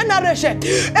chosen generation,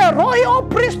 a royal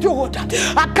priesthood.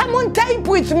 Come on, type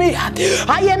with me.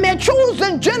 I am a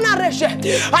chosen generation.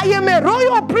 I am a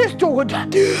royal priesthood,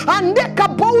 and a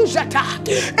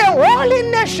holy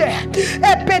nation,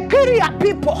 a peculiar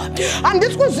people. And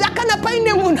this was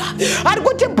I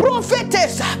go to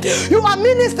prophetess. You are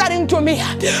ministering to me,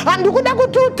 and you go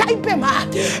to type him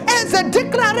as a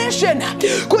declaration.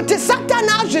 Kuti Satan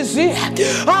ajizi.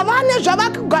 Avane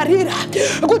javak garira.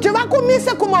 Kuti vaku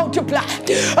mise ku multiply.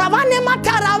 Avane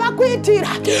matara vaku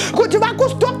itira. Kuti vaku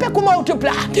stope ku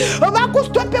multiply. Vaku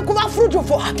stope ku va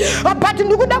fruitful. But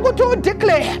you go to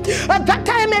declare that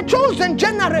I am a chosen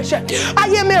generation. I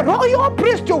am a royal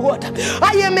priesthood.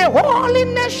 I am a holy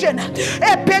nation,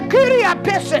 a peculiar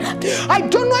person. I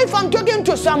don't know if I'm talking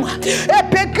to someone. A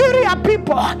peculiar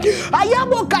people. I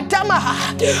am Okatama.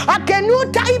 Can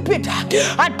you type it?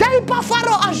 I type a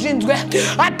Pharaoh Ajindwe.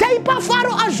 I type a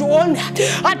Pharaoh Ajuon.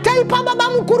 I type a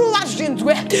Babamukuru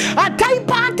Ajindwe. I type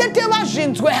a Tete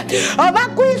Ajindwe.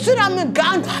 Avakuisira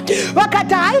Muganda.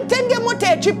 Wakata Itenge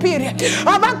Mote Chipiri.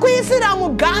 Avakuisira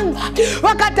Muganda.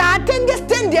 Wakata Atenge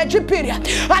Stende Chipiri.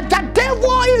 At the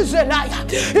devil is a liar.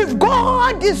 If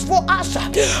God is for us,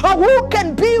 who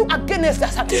can be against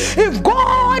us? If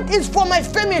God is for my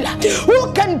family,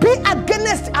 who can be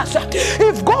against us?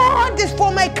 If God is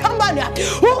for my company,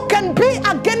 who can be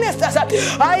against us?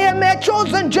 I am a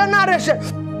chosen generation,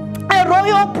 a a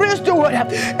royal priesthood,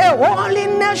 a holy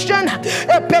nation,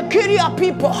 a peculiar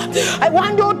people. I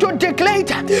want you to declare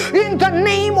in the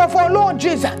name of our Lord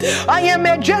Jesus, I am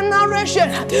a generation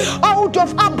out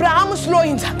of Abraham's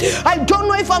loins. I don't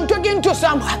know if I'm talking to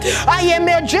someone. I am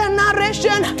a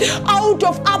generation out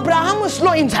of Abraham's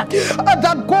loins.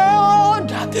 The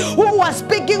God who was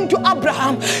speaking to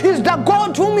Abraham is the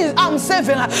God whom I'm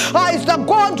serving. Is the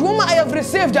God whom I have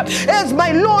received as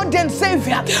my Lord and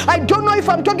Savior. I don't know if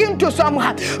I'm talking to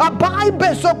someone. A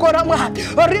Bible sokorama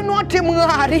rinoti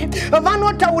mngari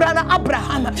vanota urana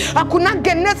Abraham. Akuna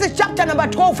Genesis chapter number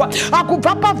 12.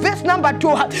 Akuvapa verse number 2.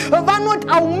 Vanot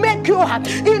I'll make you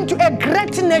into a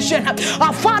great nation.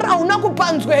 Pharaoh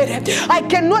nakupanzwere. I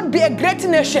cannot be a great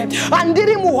nation.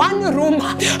 Andiri mu one room.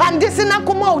 And this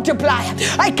naku multiply.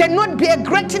 I cannot be a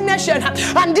great nation.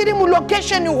 Andiri mu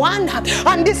location one.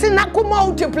 And this naku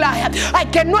multiply. I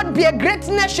cannot be a great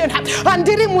nation.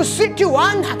 Andiri mu city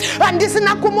one. And this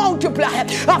naku multiply.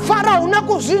 Pharaoh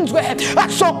naku zinzwe.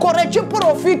 So courage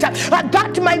profit.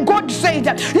 That my God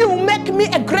said, you make me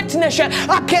a great nation.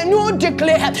 Can you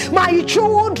declare my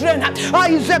children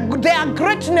they are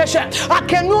great nation?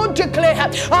 Can you declare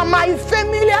my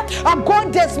family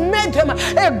God has made them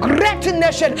a great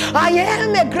nation? I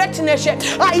am a great nation.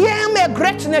 I am a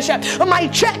great nation. My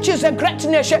church is a great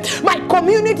nation. My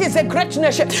community is a great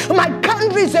nation. My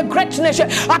country is a great nation.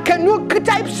 Can you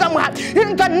type somewhere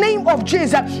in the name of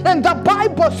Jesus? And the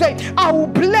Bible says, I will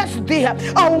bless thee.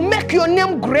 I will make your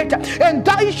name great, and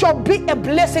thou shall be a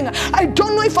blessing. I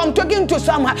don't know if I'm talking to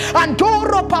someone.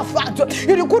 Andoro pafato.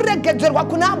 Irikuregezerwa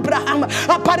kuna Abraham.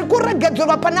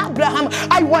 Aparikuregezerwa pana Abraham.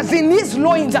 I was in his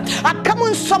loins. Come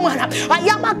on someone.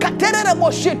 Ayama katerere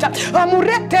boshita.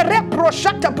 Amurete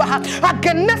reproshata paha.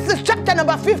 Genesis chapter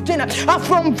number 15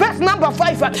 from verse number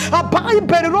 5.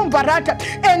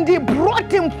 And he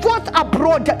brought him forth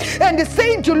abroad, and he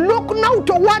said, look now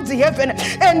towards heaven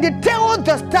and tell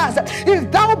the stars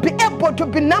if thou be able to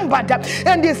be numbered.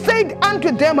 And he said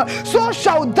unto them, so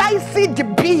shall thy seed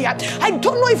be. I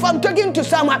don't know if I'm talking to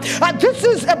someone. This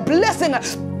is a blessing.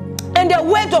 And the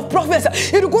word of prophets,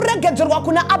 irikuregezerwa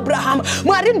kuna Abraham.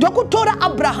 Mwari ndokutora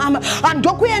Abraham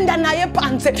andokuenda naye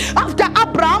panse. After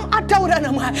Abraham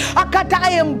ataurana mwa akata,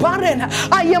 I am barren,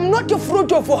 I am not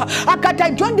fruitful. Akata, I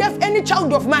don't have any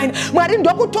child of mine. Mwari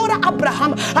ndokutora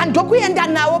Abraham andokuenda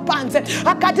nawe panse.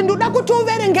 Akati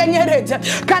ndokutuverenga nyereze.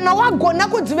 Kana wagona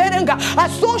kudziverenga.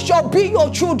 So shall be your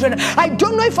children. I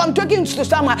don't know if I'm talking to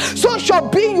someone. So shall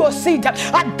be your seed.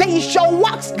 And they shall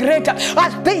wax greater.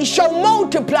 As they shall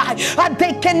multiply.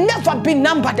 They can never be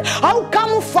numbered. How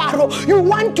come, Pharaoh, you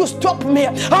want to stop me?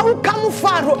 How come,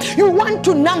 Pharaoh, you want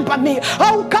to number me?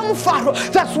 How come, Pharaoh?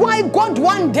 That's why God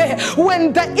one day,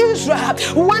 when the Israel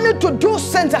wanted to do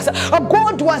census,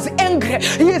 God was angry.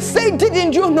 He said,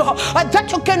 didn't you know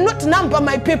that you cannot number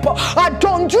my people?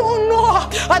 Don't you know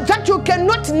that you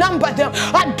cannot number them?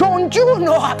 Don't you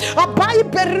know? Abai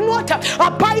perinota,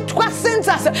 abai twa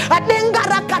census, adenga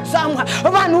rakatsama,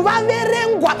 vanu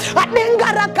vaverengwa,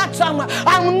 adenga rakatsama.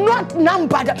 I'm not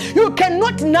numbered. You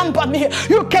cannot number me.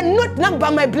 You cannot number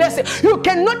my blessing. You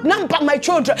cannot number my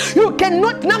children. You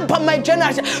cannot number my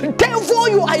generation. Therefore,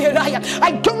 you are a liar.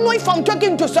 I don't know if I'm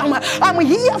talking to someone. I'm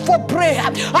here for prayer.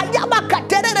 I'm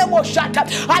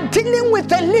dealing with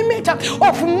the limit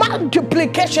of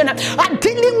multiplication. I'm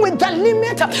dealing with the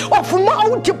limit of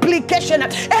multiplication.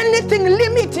 Anything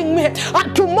limiting me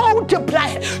to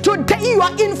multiply, today you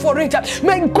are in for it.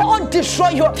 May God destroy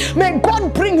you. May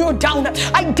God bring you down.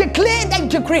 I declare and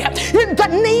decree in the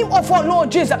name of our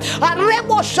Lord Jesus.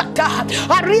 Arebo shata,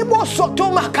 arebo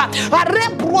sotomaka,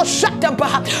 arebo shata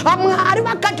bah.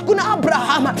 Kuna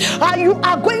Abraham. You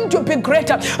are going to be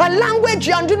greater. A language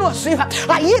you do not see.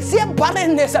 I see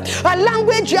barrenness. A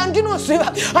language you do not see.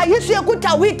 I see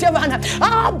kuta witevana.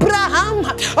 Abraham.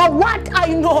 What I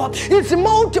know is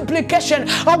multiplication.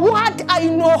 What I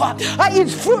know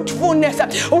is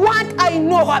fruitfulness. What I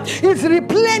know is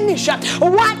replenishment.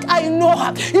 What I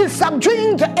know is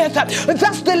subduing the earth.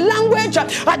 That's the language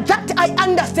that I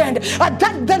understand.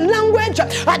 That's the language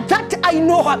that I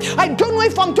know. I don't know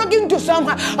if I'm talking to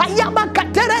someone.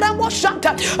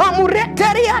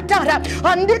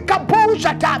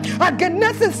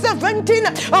 Genesis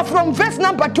 17 from verse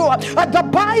number 2. The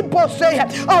Bible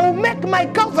says, I will make my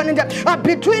covenant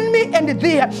between me and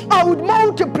thee. I will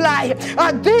multiply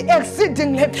thee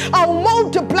exceedingly. I will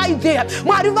multiply thee.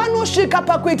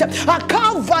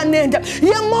 covenant,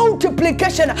 your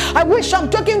multiplication. I wish I'm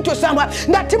talking to someone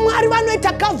that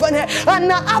a covenant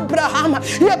and Abraham,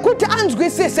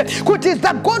 which is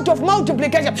the God of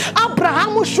multiplication.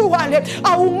 Abraham, surely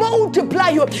I will multiply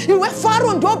you. You were far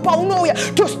on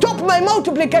to stop my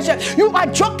multiplication. You are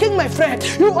joking, my friend.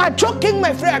 You are joking,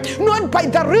 my friend. Not by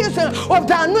the reason of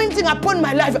the anointing upon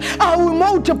my life. I will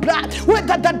multiply.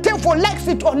 Whether the devil likes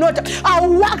it or not, I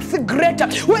will wax greater.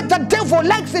 Whether the devil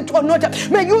likes it or not,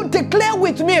 may you declare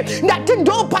with me that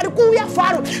ndo parikuya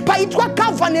faru paitwa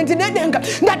covenant nedenga,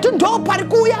 that ndo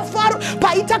parikuya faru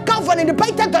paita covenant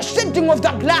paita the shedding of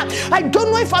the blood. I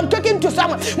don't know if I'm talking to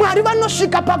someone. Mwariba no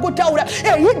shika pakutaura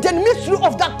a hidden mystery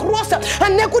of the cross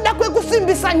and nekuda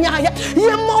kwekusimbisa nyaya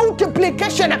ye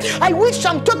multiplication. I wish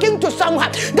I'm talking to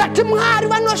someone that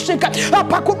mwariba no shika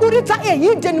pakuburita a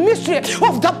hidden mystery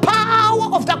of the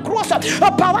power of the cross.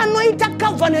 Power no ita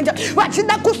covenant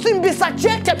wachida kusimbisa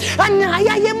chete and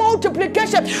nyaya ye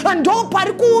multiplication and do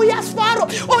parikuya sfaro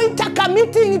or ita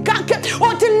committing kake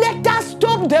or to let us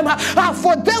stop them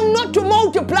for them not to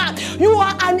multiply. You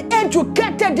are an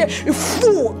educated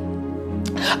fool,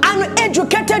 an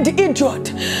educated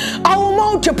idiot. I will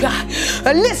multiply.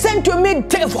 Listen to me,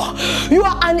 devil. You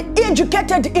are an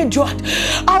educated idiot.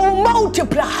 I will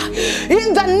multiply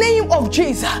in the name of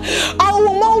Jesus. I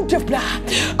will multiply.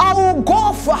 I will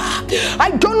go far.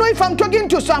 I don't know if I'm talking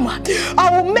to someone.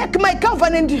 I will make my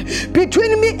covenant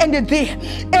between me and thee,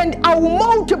 and I will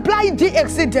multiply thee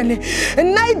exceedingly.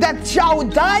 Neither shall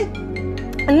thy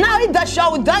neither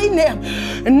shall thy name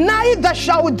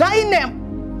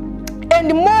and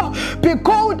more be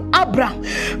called Abram,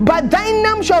 but thy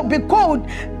name shall be called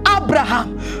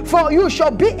Abraham, for you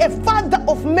shall be a father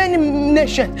of many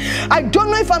nations. I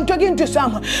don't know if I'm talking to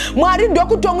someone. Mwari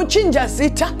dokuto muchinja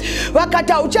zita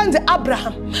wakata uchanze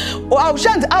Abraham or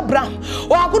uchanze Abraham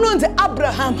or akunonze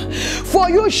Abraham, for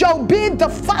you shall be the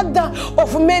father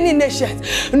of many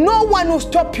nations. No one will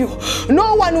stop you.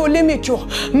 No one will limit you.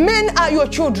 Men are your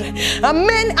children.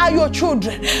 Men are your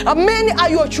children. Men are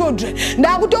your children.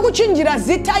 Na kutokuchinjira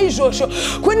zita izosho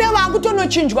kune vakutono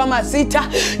chinjwa mazita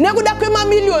nekuda kwema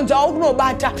millions auri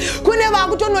kunobata, kune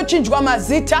vakutono chinjwa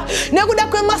mazita nekuda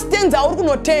kwema stands auri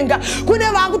kunotenga, kune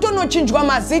vakutono chinjwa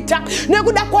mazita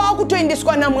nekuda kwa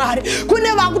kutoendeswa na Mwari,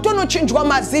 kune vakutono chinjwa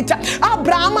mazita.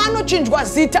 Abraham anochinjwa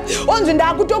zita onzi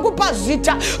ndakutokupa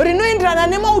zita rinoenderana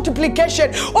ne multiplication,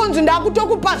 onzi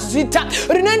ndakutokupa zita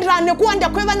rinoenderana nekuwanda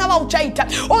kwevana vauchaita,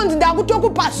 onzi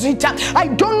ndakutokupa zita. I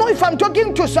don't know if I'm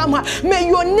talking to someone. May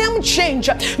your name change.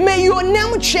 May your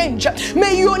name change.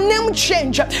 May your name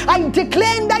change. I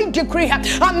declare and I decree.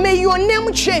 May your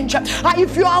name change.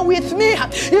 If you are with me,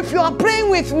 if you are praying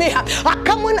with me,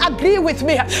 come on, agree with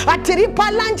me.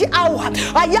 Atiripa lanji awa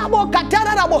ayabo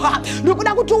katara raboha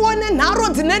lukuda kutuone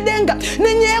naro zinedenga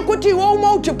nenye kuti wo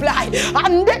multiply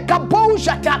andeka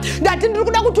bojata that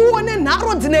lukuda kutuone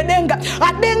naro zinedenga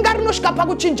adenga rinoshika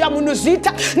pakuchinja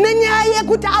munuzita nenye aye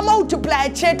kuti multiply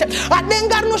chete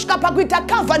adenga rinoshika pakuita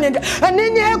covenant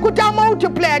nenye kuti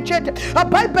multiply chete.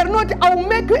 Bible not I will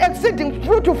make you exceeding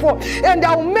fruitful and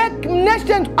I will make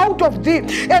nations out of thee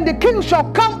and the king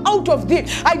shall come out of thee.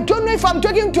 I don't know if I'm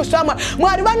talking to someone.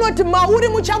 Mwariba not mauri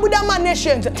muchabudama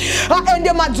nations and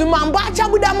the mazumamba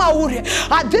chabuda mauri.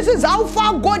 This is how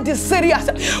far God is serious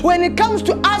when it comes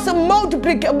to us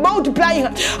multiplying.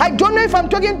 I don't know if I'm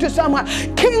talking to someone.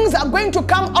 Kings are going to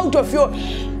come out of you.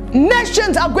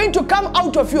 Nations are going to come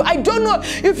out of you. I don't know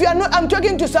if you are not. I'm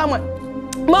talking to someone.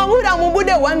 Mahura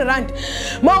mubude 1 rand.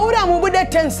 Mahura mubude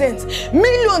 10 cents.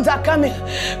 Millions are coming.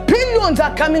 Billions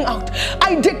are coming out.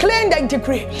 I declare and I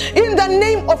decree in the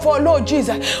name of our Lord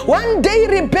Jesus. One day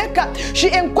Rebecca,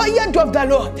 she inquired of the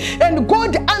Lord and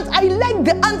God answered. I like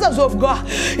the answers of God.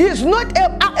 He is not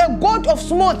a God of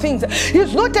small things. He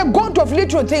is not a God of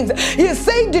little things. He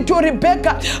said to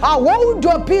Rebecca, hold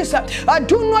your peace.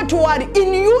 Do not worry.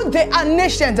 In you there are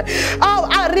nations.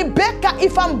 Rebecca,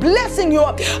 if I'm blessing you,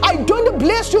 I don't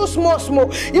bless you small.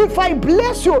 If I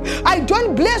bless you, I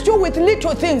don't bless you with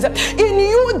little things. In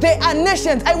you there are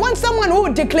nations. I want someone who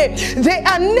will declare there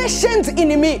are nations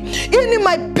in me. In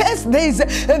my past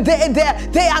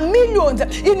there are millions.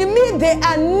 In me there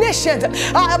are nations.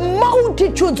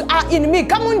 Multitudes are in me.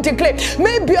 Come on, declare.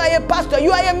 Maybe you are a pastor,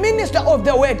 you are a minister of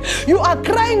the word, you are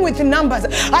crying with numbers.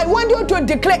 I want you to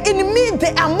declare in me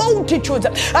there are multitudes,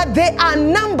 there are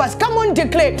numbers. Come on,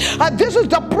 declare. This is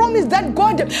the promise that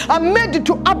God made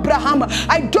to Abraham.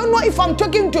 I don't know if I'm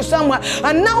talking to someone.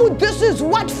 And now this is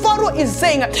what Pharaoh is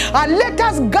saying. Let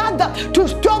us gather to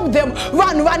stop them.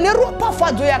 vanhu vane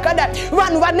ropafadzo yakadai,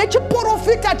 vanhu vane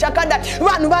chiprofita chakadai,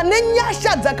 vanhu vane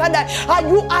nyasha dzakadai.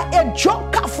 You are a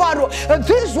joker, Pharaoh.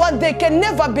 This one, they can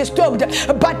never be stopped,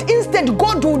 but instead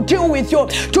God will deal with you.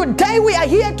 Today we are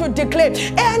here to declare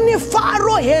any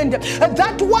Pharaoh hand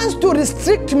that wants to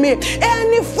restrict me,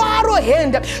 any Pharaoh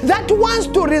hand that wants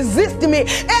to resist me,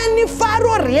 any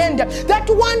Pharaoh hand that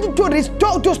wants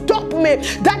to stop me,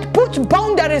 that puts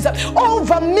boundaries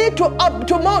over me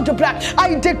to multiply,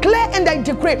 I declare and I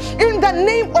decree in the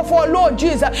name of our Lord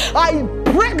Jesus, I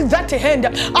break that hand.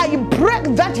 I break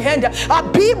that hand.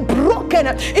 Be broken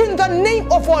in the name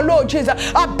of our Lord Jesus.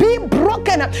 Be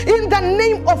broken in the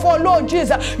name of our Lord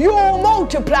Jesus. You will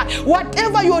multiply.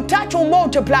 Whatever you touch will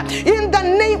multiply in the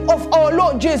name of our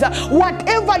Lord Jesus.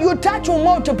 Whatever you touch will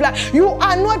multiply. You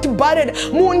are not buried.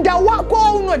 Munda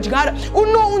wako unojgara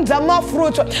unounza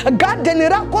mafruto. Garden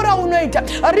rakora unoita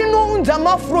rinounza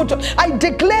mafruto. I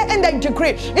declare and I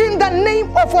decree in the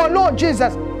name of our Lord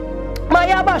Jesus.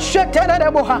 Mayaba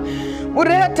shetereboha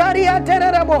uretaria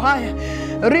tereboha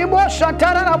ribo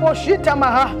shatara boshita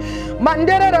maha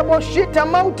mandere boshita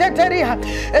mauteteria.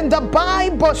 And the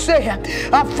Bible says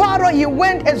Pharaoh, he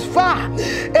went as far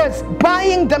as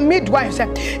buying the midwives,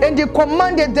 and he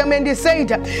commanded them, and he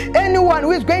said, anyone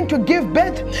who is going to give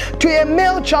birth to a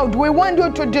male child, we want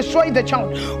you to destroy the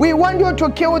child, we want you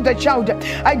to kill the child.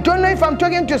 I don't know if I'm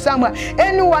talking to someone.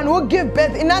 Anyone who give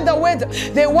birth, in other words,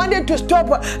 they wanted to stop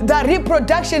the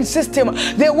reproduction system.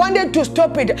 They wanted to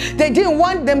stop it. They didn't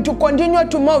want them to continue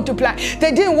to multiply.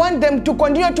 They didn't want them to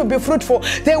continue to be fruitful.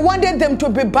 They wanted them to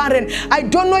be barren. I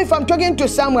don't know if I'm talking to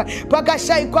someone.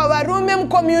 Pakashai kwa warume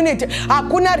community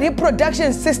hakuna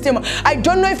reproduction system. I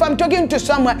don't know if I'm talking to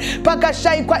someone.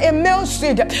 Pakashai kwa a male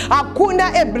seed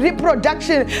hakuna a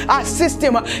reproduction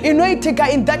system inoitika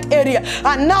in that area.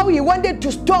 And now he wanted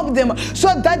to stop them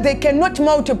so that they cannot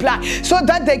multiply, so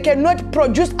that they cannot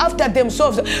produce after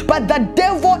themselves. But the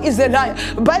devil is a liar.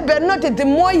 Bible not, the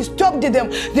more he stopped them,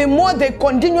 the more they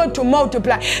continued to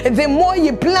multiply. The more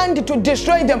he planned to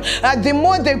destroy them, the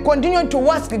more they continue to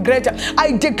work greater.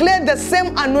 I declare the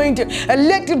same anointing,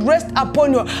 let it rest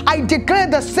upon you. I declare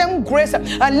the same grace,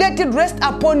 let it rest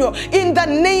upon you in the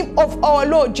name of our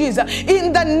Lord Jesus.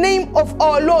 In the name of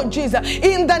our Lord Jesus.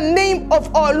 In the name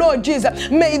of our Lord Jesus.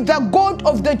 May the God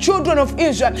of the children of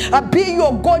Israel be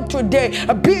your God today.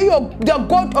 Be the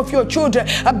God of your children.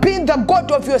 Be the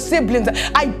God of your siblings.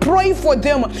 I pray for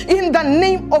them in the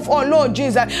name of our Lord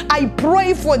Jesus. I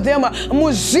pray for them.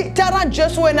 Muzitara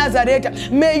Joshua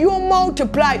Nazareth. May you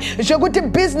multiply.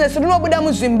 Jekuti business inobuda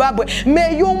mu Zimbabwe.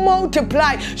 May you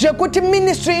multiply. Jekuti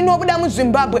ministry inobuda mu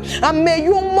Zimbabwe. And may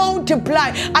you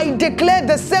multiply. I declare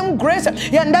the same grace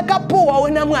yandakapuwa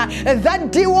wenamwa.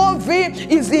 That DOV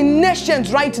is in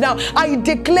nations right now. I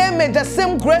declare may the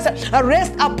same grace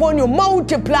rest upon you.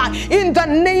 Multiply in the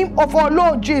name of our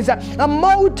Lord Jesus.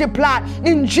 Multiply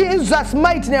in Jesus'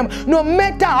 mighty name. No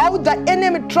matter how the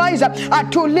enemy tries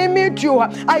to limit you,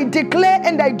 I declare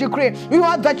and I decree you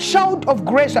are the child of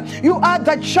grace. You are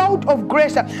the child of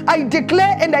grace. I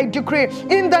declare and I decree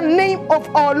in the name of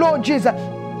our Lord Jesus.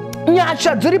 A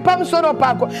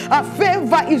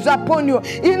favor is upon you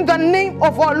in the name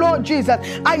of our Lord Jesus.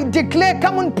 I declare,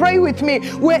 come and pray with me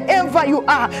wherever you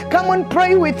are. Come and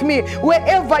pray with me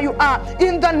wherever you are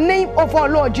in the name of our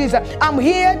Lord Jesus. I'm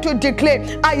here to declare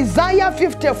Isaiah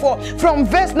 54 from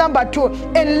verse number 2.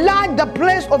 Enlarge the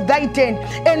place of thy tent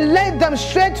and let them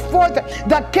stretch forth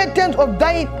the curtains of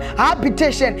thy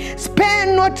habitation. Spare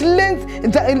not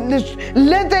lengthen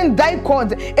thy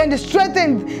cords and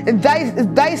strengthen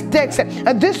thy stakes.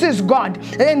 This is God,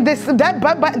 and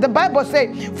the Bible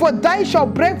says, for thy shall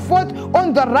break forth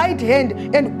on the right hand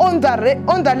and on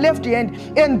the left hand,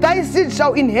 and thy seed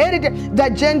shall inherit the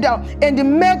Gentile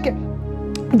and make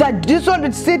the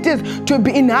desolate cities to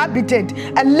be inhabited.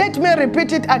 And let me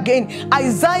repeat it again.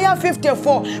 Isaiah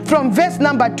 54 from verse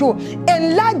number 2.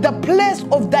 Enlarge the place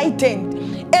of thy tent.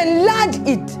 Enlarge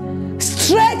it.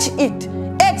 Stretch it.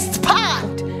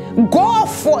 Expand. Go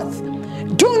forth.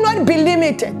 Do not be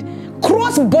limited.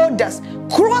 Cross borders.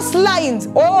 Cross lines.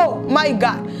 Oh my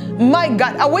God. My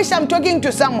God. I wish I'm talking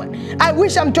to someone. I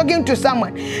wish I'm talking to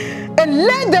someone. And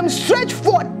let them stretch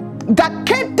forth the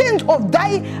curtains of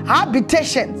thy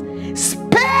habitations.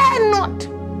 Spare not.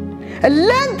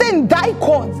 Lengthen thy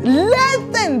cords.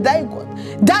 Lengthen thy cords.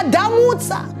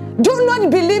 Dadamutsa. Do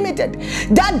not be limited.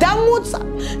 Dadamutsa.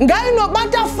 Ngai no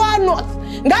matter far north.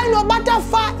 Ngai no matter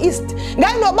far east.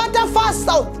 Ngai no matter far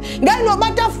south. Ngai no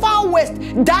matter far west.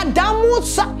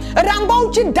 Dadamutsa.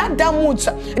 Rambauchi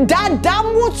dadamutsa.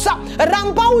 Dadamutsa.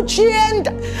 Rambauchi end.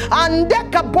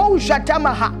 Andeka boushata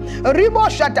maha.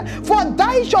 Riboshata. For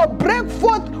thy shall break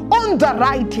forth on the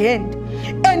right hand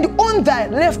and on thy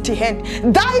left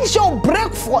hand. Thou shalt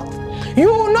break forth. You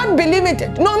will not be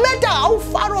limited. No matter how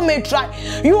Pharaoh may try,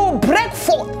 you will break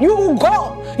forth. You will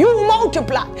go. You will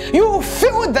multiply. You will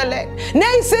fill the land.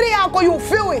 Nei siri yako, you will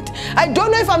fill it. I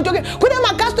don't know if I'm talking. Kuna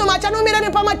makastoma chanomira ne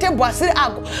pama tembo asiri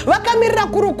ako.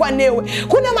 Wakamira kuru kwa newe.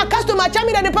 Kuna makastoma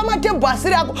chamira ne pama tembo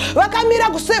asiri ako. Wakamira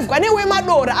kusave kwa newe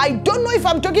madora. I don't know if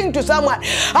I'm talking to someone.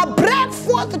 Break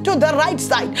forth to the right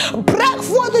side. Break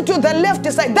forth to the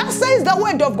left side. That says the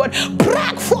word of God.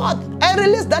 Break forth. I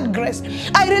release that grace.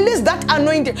 I release that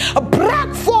anointing.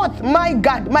 Break forth, my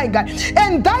God, my God.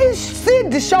 And thy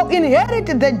seed shall inherit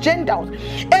the Gentiles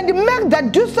and make the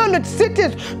desolate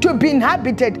cities to be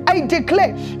inhabited. I declare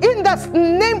in the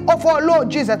name of our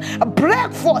Lord Jesus,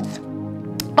 break forth.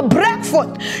 Break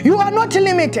forth. You are not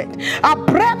limited.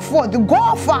 Break forth.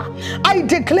 Go far. I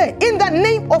declare in the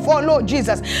name of our Lord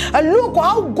Jesus. Look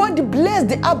how God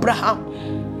blessed Abraham.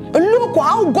 Look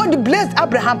how God blessed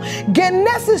Abraham.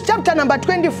 Genesis chapter number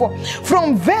 24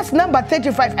 from verse number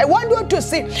 35. I want you to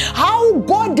see how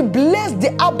God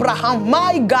blessed Abraham,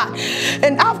 my God.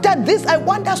 And after this, I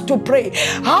want us to pray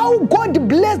how God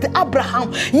blessed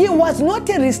Abraham. He was not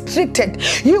restricted.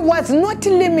 He was not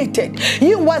limited.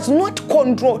 He was not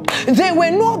controlled. There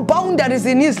were no boundaries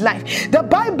in his life. The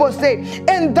Bible says,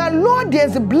 and the Lord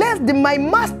has blessed my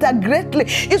master greatly.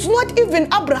 It's not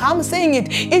even Abraham saying it.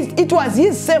 It was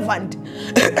his servant.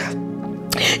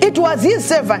 It was his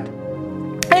servant.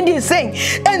 And he's saying,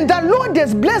 and the Lord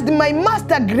has blessed my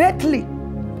master greatly.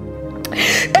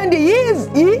 And he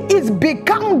is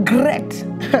become great.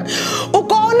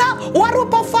 Ukaona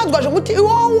waropafadzwa zvokuti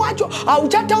iwo wacho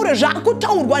hauchataure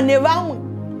zvakutaurwa nevamwe.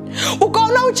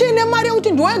 Ukaona uchine mari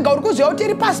yekuti ndiwega uri kuziva kuti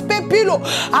iri pasi pepilo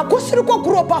hakusiri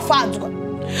kwokuropafadzwa.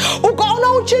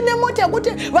 Ukaona uchine mota yekuti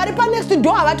vari pa next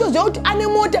door havatoziva kuti ane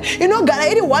mota inogara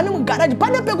iri one mugaraji.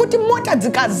 Pane pekuti mota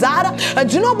dzikazara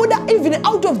dzinobuda even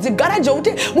out of the garage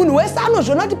yekuti munhu wese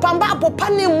anozviona kuti pamba apo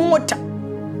pane mota.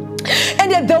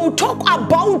 And they will talk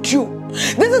about you.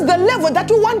 This is the level that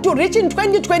you want to reach in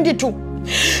 2022.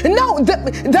 Now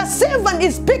the servant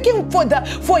is speaking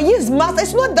for his master.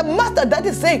 It's not the master that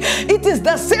is saying, it is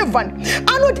the servant.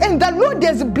 And the Lord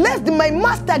has blessed my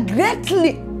master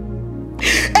greatly.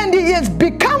 And he has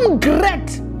become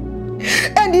great.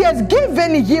 And he has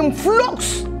given him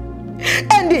flocks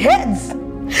and herds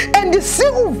and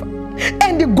silver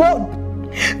and gold,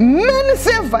 men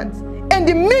servants and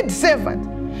maid servants,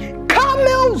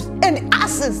 camels and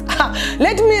asses.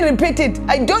 Let me repeat it.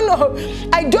 I don't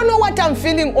know what I'm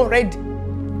feeling already.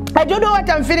 I don't know what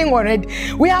I'm feeling already.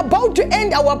 We are about to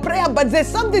end our prayer, but there's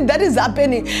something that is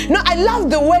happening. No, I love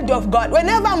the word of God.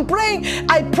 Whenever I'm praying,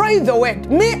 I pray the word.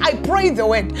 I pray the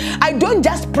word. I don't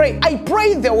just pray, I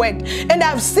pray the word. And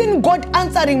I've seen God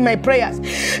answering my prayers.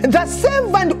 The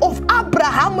servant of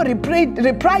Abraham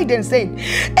replied and said,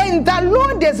 and the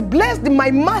Lord has blessed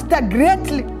my master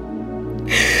greatly.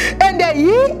 And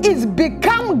he is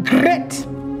become great.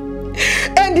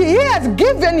 And he has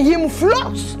given him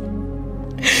flocks.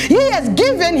 He has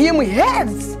given him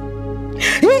herds.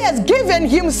 He has given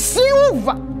him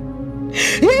silver.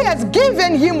 He has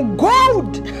given him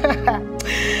gold.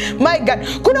 My God.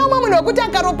 Kuna umwe munhu wekuti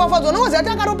akaropafadzwa unoziva kuti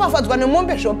akaropafadzwa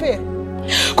nemombe zvopera.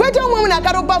 Kwete umwe munhu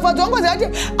akaropafadzwa unoziva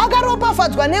kuti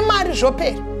akaropafadzwa nemari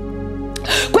zvopera.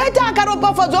 Kwete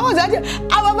akaropafadzwa unoziva kuti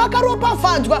ava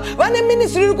vakaropafadzwa vane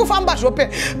ministry iri kufamba zvopera.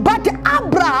 But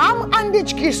Abraham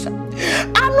andityisa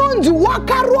anonzi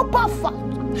wakaropafadzwa.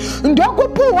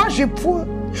 Ndokupuhwa zvipfuyo,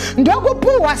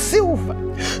 ndokupuhwa silver,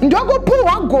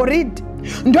 ndokupuhwa goridhe,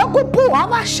 ndokupuhwa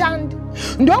vashandi,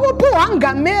 ndokupuhwa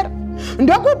ngamera,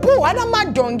 ndokupuhwa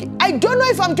namadhongi. I don't know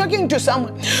if I'm talking to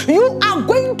someone. You are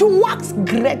going to wax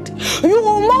great. You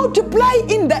will multiply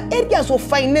in the areas of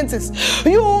finances.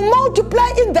 You will multiply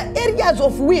in the areas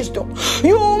of wisdom.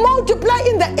 You will multiply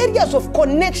in the areas of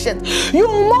connections. You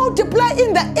will multiply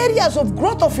in the areas of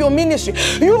growth of your ministry.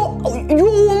 You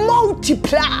will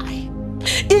multiply.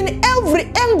 In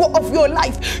every angle of your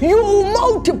life, you will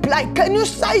multiply. Can you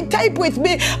type with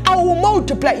me? I will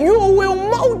multiply. You will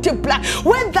multiply.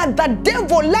 Whether the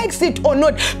devil likes it or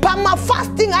not, Pama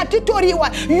fasting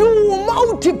atitoriwa, you will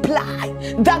multiply.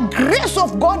 The grace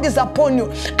of God is upon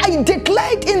you. I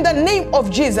declare it in the name of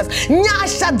Jesus.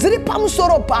 Nyasha dziri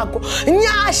pamusoro pako.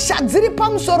 Nyasha dziri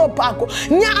pamusoro pako.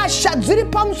 Nyasha dziri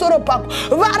pamusoro pako.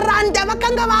 Varanda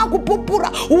vakanga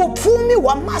vakupupura upfumi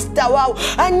wa master wao.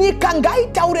 Anyika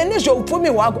ngaitaure nezveupfumi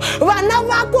hwako. Vana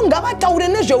vako ngavataure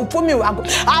nezveupfumi hwako.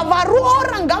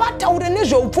 Avaroora ngavataure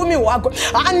nezveupfumi hwako.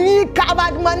 Anyika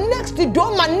ma next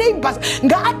door ma neighbors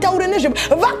ngavataure nezve.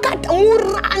 Vakata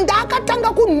muranda akatanga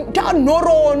kunta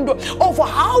nhoroondo of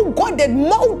how God had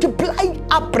multiplied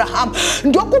Abraham. Abraham.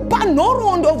 Ndokupa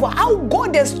knowledge of how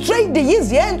God has strayed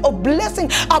his hand of blessing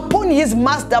upon his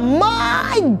master.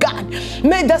 My God,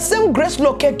 may the same grace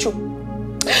locate you.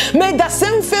 May the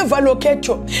same favor locate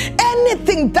you.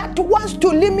 Anything that wants to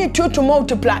limit you to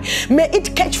multiply, may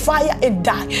it catch fire and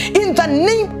die. In the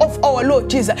name of our Lord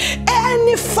Jesus.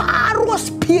 Any Pharaoh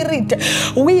spirit,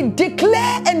 we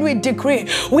declare and we decree,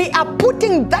 we are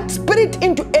putting that spirit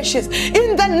into ashes.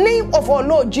 In the name of our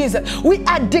Lord Jesus, we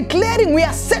are declaring, we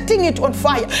are setting it on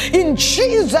fire. In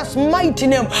Jesus' mighty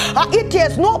name, it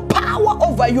has no power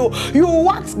over you. You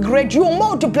wax great, you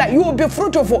multiply, you will be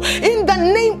fruitful. In the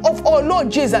name of our Lord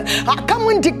Jesus, come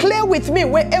and declare with me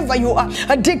wherever you are.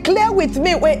 Declare with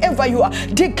me wherever you are.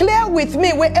 Declare with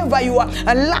me wherever you are.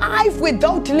 A life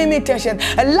without limitation.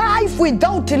 A life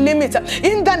without limits.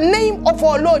 In the name of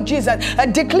our Lord Jesus,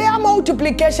 declare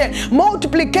multiplication.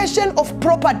 Multiplication of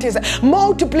properties.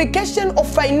 Multiplication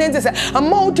of finances. A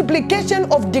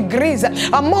multiplication of degrees.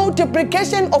 A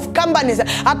multiplication of companies.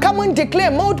 Come and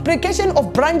declare multiplication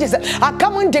of branches.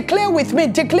 Come and declare with me.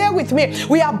 Declare with me.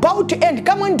 We are about to end.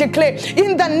 Come and declare.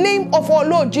 In the name of our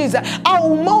Lord Jesus, I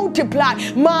will multiply.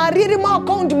 Mariri ma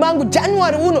account mangu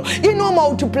January uno, ino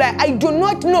multiply. I do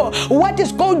not know what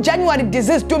is called January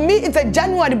disease. To me, it's a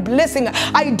January blessing.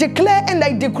 I declare and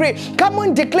I decree. Come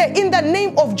on, declare in the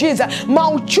name of Jesus.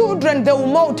 My children, they will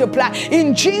multiply.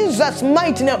 In Jesus'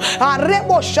 mighty name.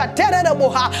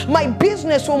 My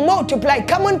business will multiply.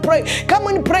 Come on, pray. Come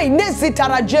on, pray.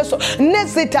 Nezitara Jesu.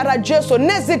 Nezitara Jesu.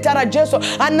 Nezitara Jesu.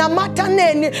 Anamata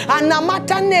neni.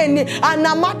 Anamata neni.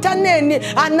 Anamata neni.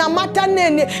 Anamata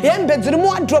neni. Yembe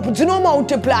zirimu drop zino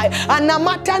multiply.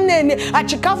 Anamata neni.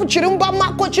 Achikafu chirumba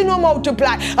mako chino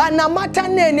multiply. Anamata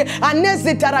neni.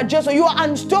 Anezitara Jesu. You are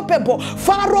unstoppable.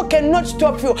 Pharaoh cannot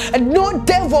stop you. No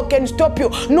devil can stop you.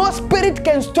 No spirit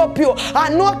can stop you.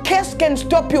 No curse can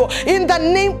stop you. In the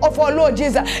name of our Lord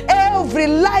Jesus, every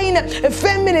line,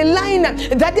 family line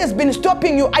that has been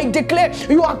stopping you, I declare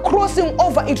you are crossing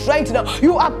over it right now.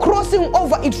 You are crossing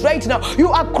over it right now. You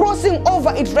are crossing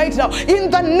over it right now. In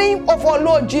the name of our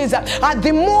Lord Jesus,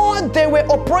 the more they were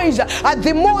oppressed,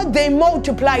 the more they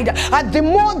multiplied, the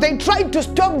more they tried to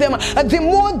stop them, the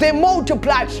more they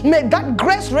multiplied. May that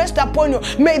grace rest upon you.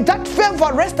 May that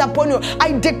favor rest upon you.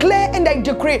 I declare and I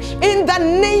decree in the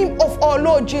name of our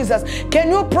Lord Jesus. Can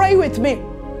you pray with me?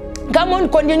 Come on,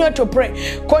 continue to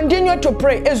pray. Continue to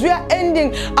pray. As we are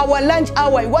ending our lunch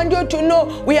hour, I want you to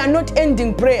know we are not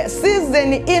ending prayer.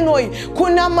 Season inoi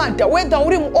kunamata, whether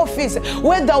uri mu office,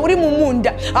 whether uri mu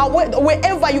munda,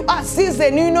 wherever you are,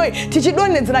 season inoi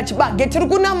tichidone zirachibage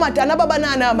tirukunamata na baba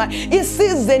na nama. Is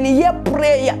season ye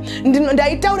prayer.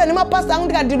 Ndaitaura ni mapasta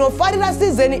ngika ndinofarira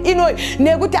season inoi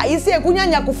nekuti aisi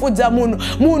kunyanya kufudza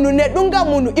munu nedunga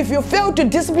munu. If you fail to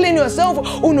discipline yourself,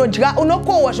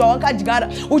 unokowa zvawakadyara.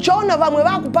 Uchaona vamwe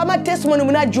vakupama testimony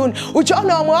muna June,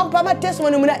 uchaona vamwe vakupama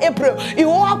testimony muna April.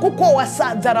 Iwo wakukowa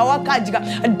sadza rawakadya.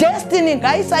 Destiny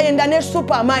ngaisaenda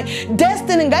nesuper mai.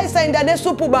 Destiny ngaisaenda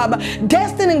nesuper baba.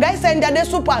 Destiny ngaisaenda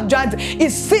nesuper judge.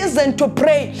 It's season to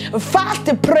pray.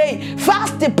 Fast pray.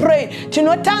 Fast pray.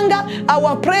 Chinotanga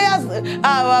our prayers,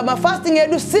 our fasting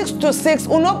edu 6 to 6.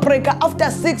 Unopreka after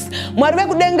 6. Mwarwe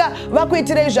kudenga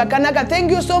vakuitire zvakanaka.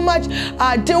 Thank you so much.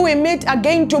 Till we meet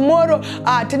again tomorrow.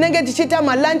 Tinenge tichita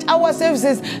ma lunch hour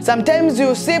services. Sometimes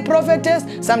you see prophetess,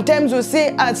 sometimes you see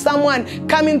someone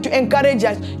coming to encourage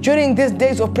us during these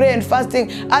days of prayer and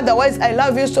fasting. Otherwise, I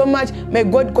love you so much. May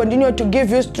God continue to give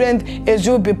you strength as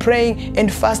you be praying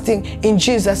and fasting in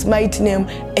Jesus' mighty name.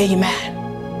 Amen.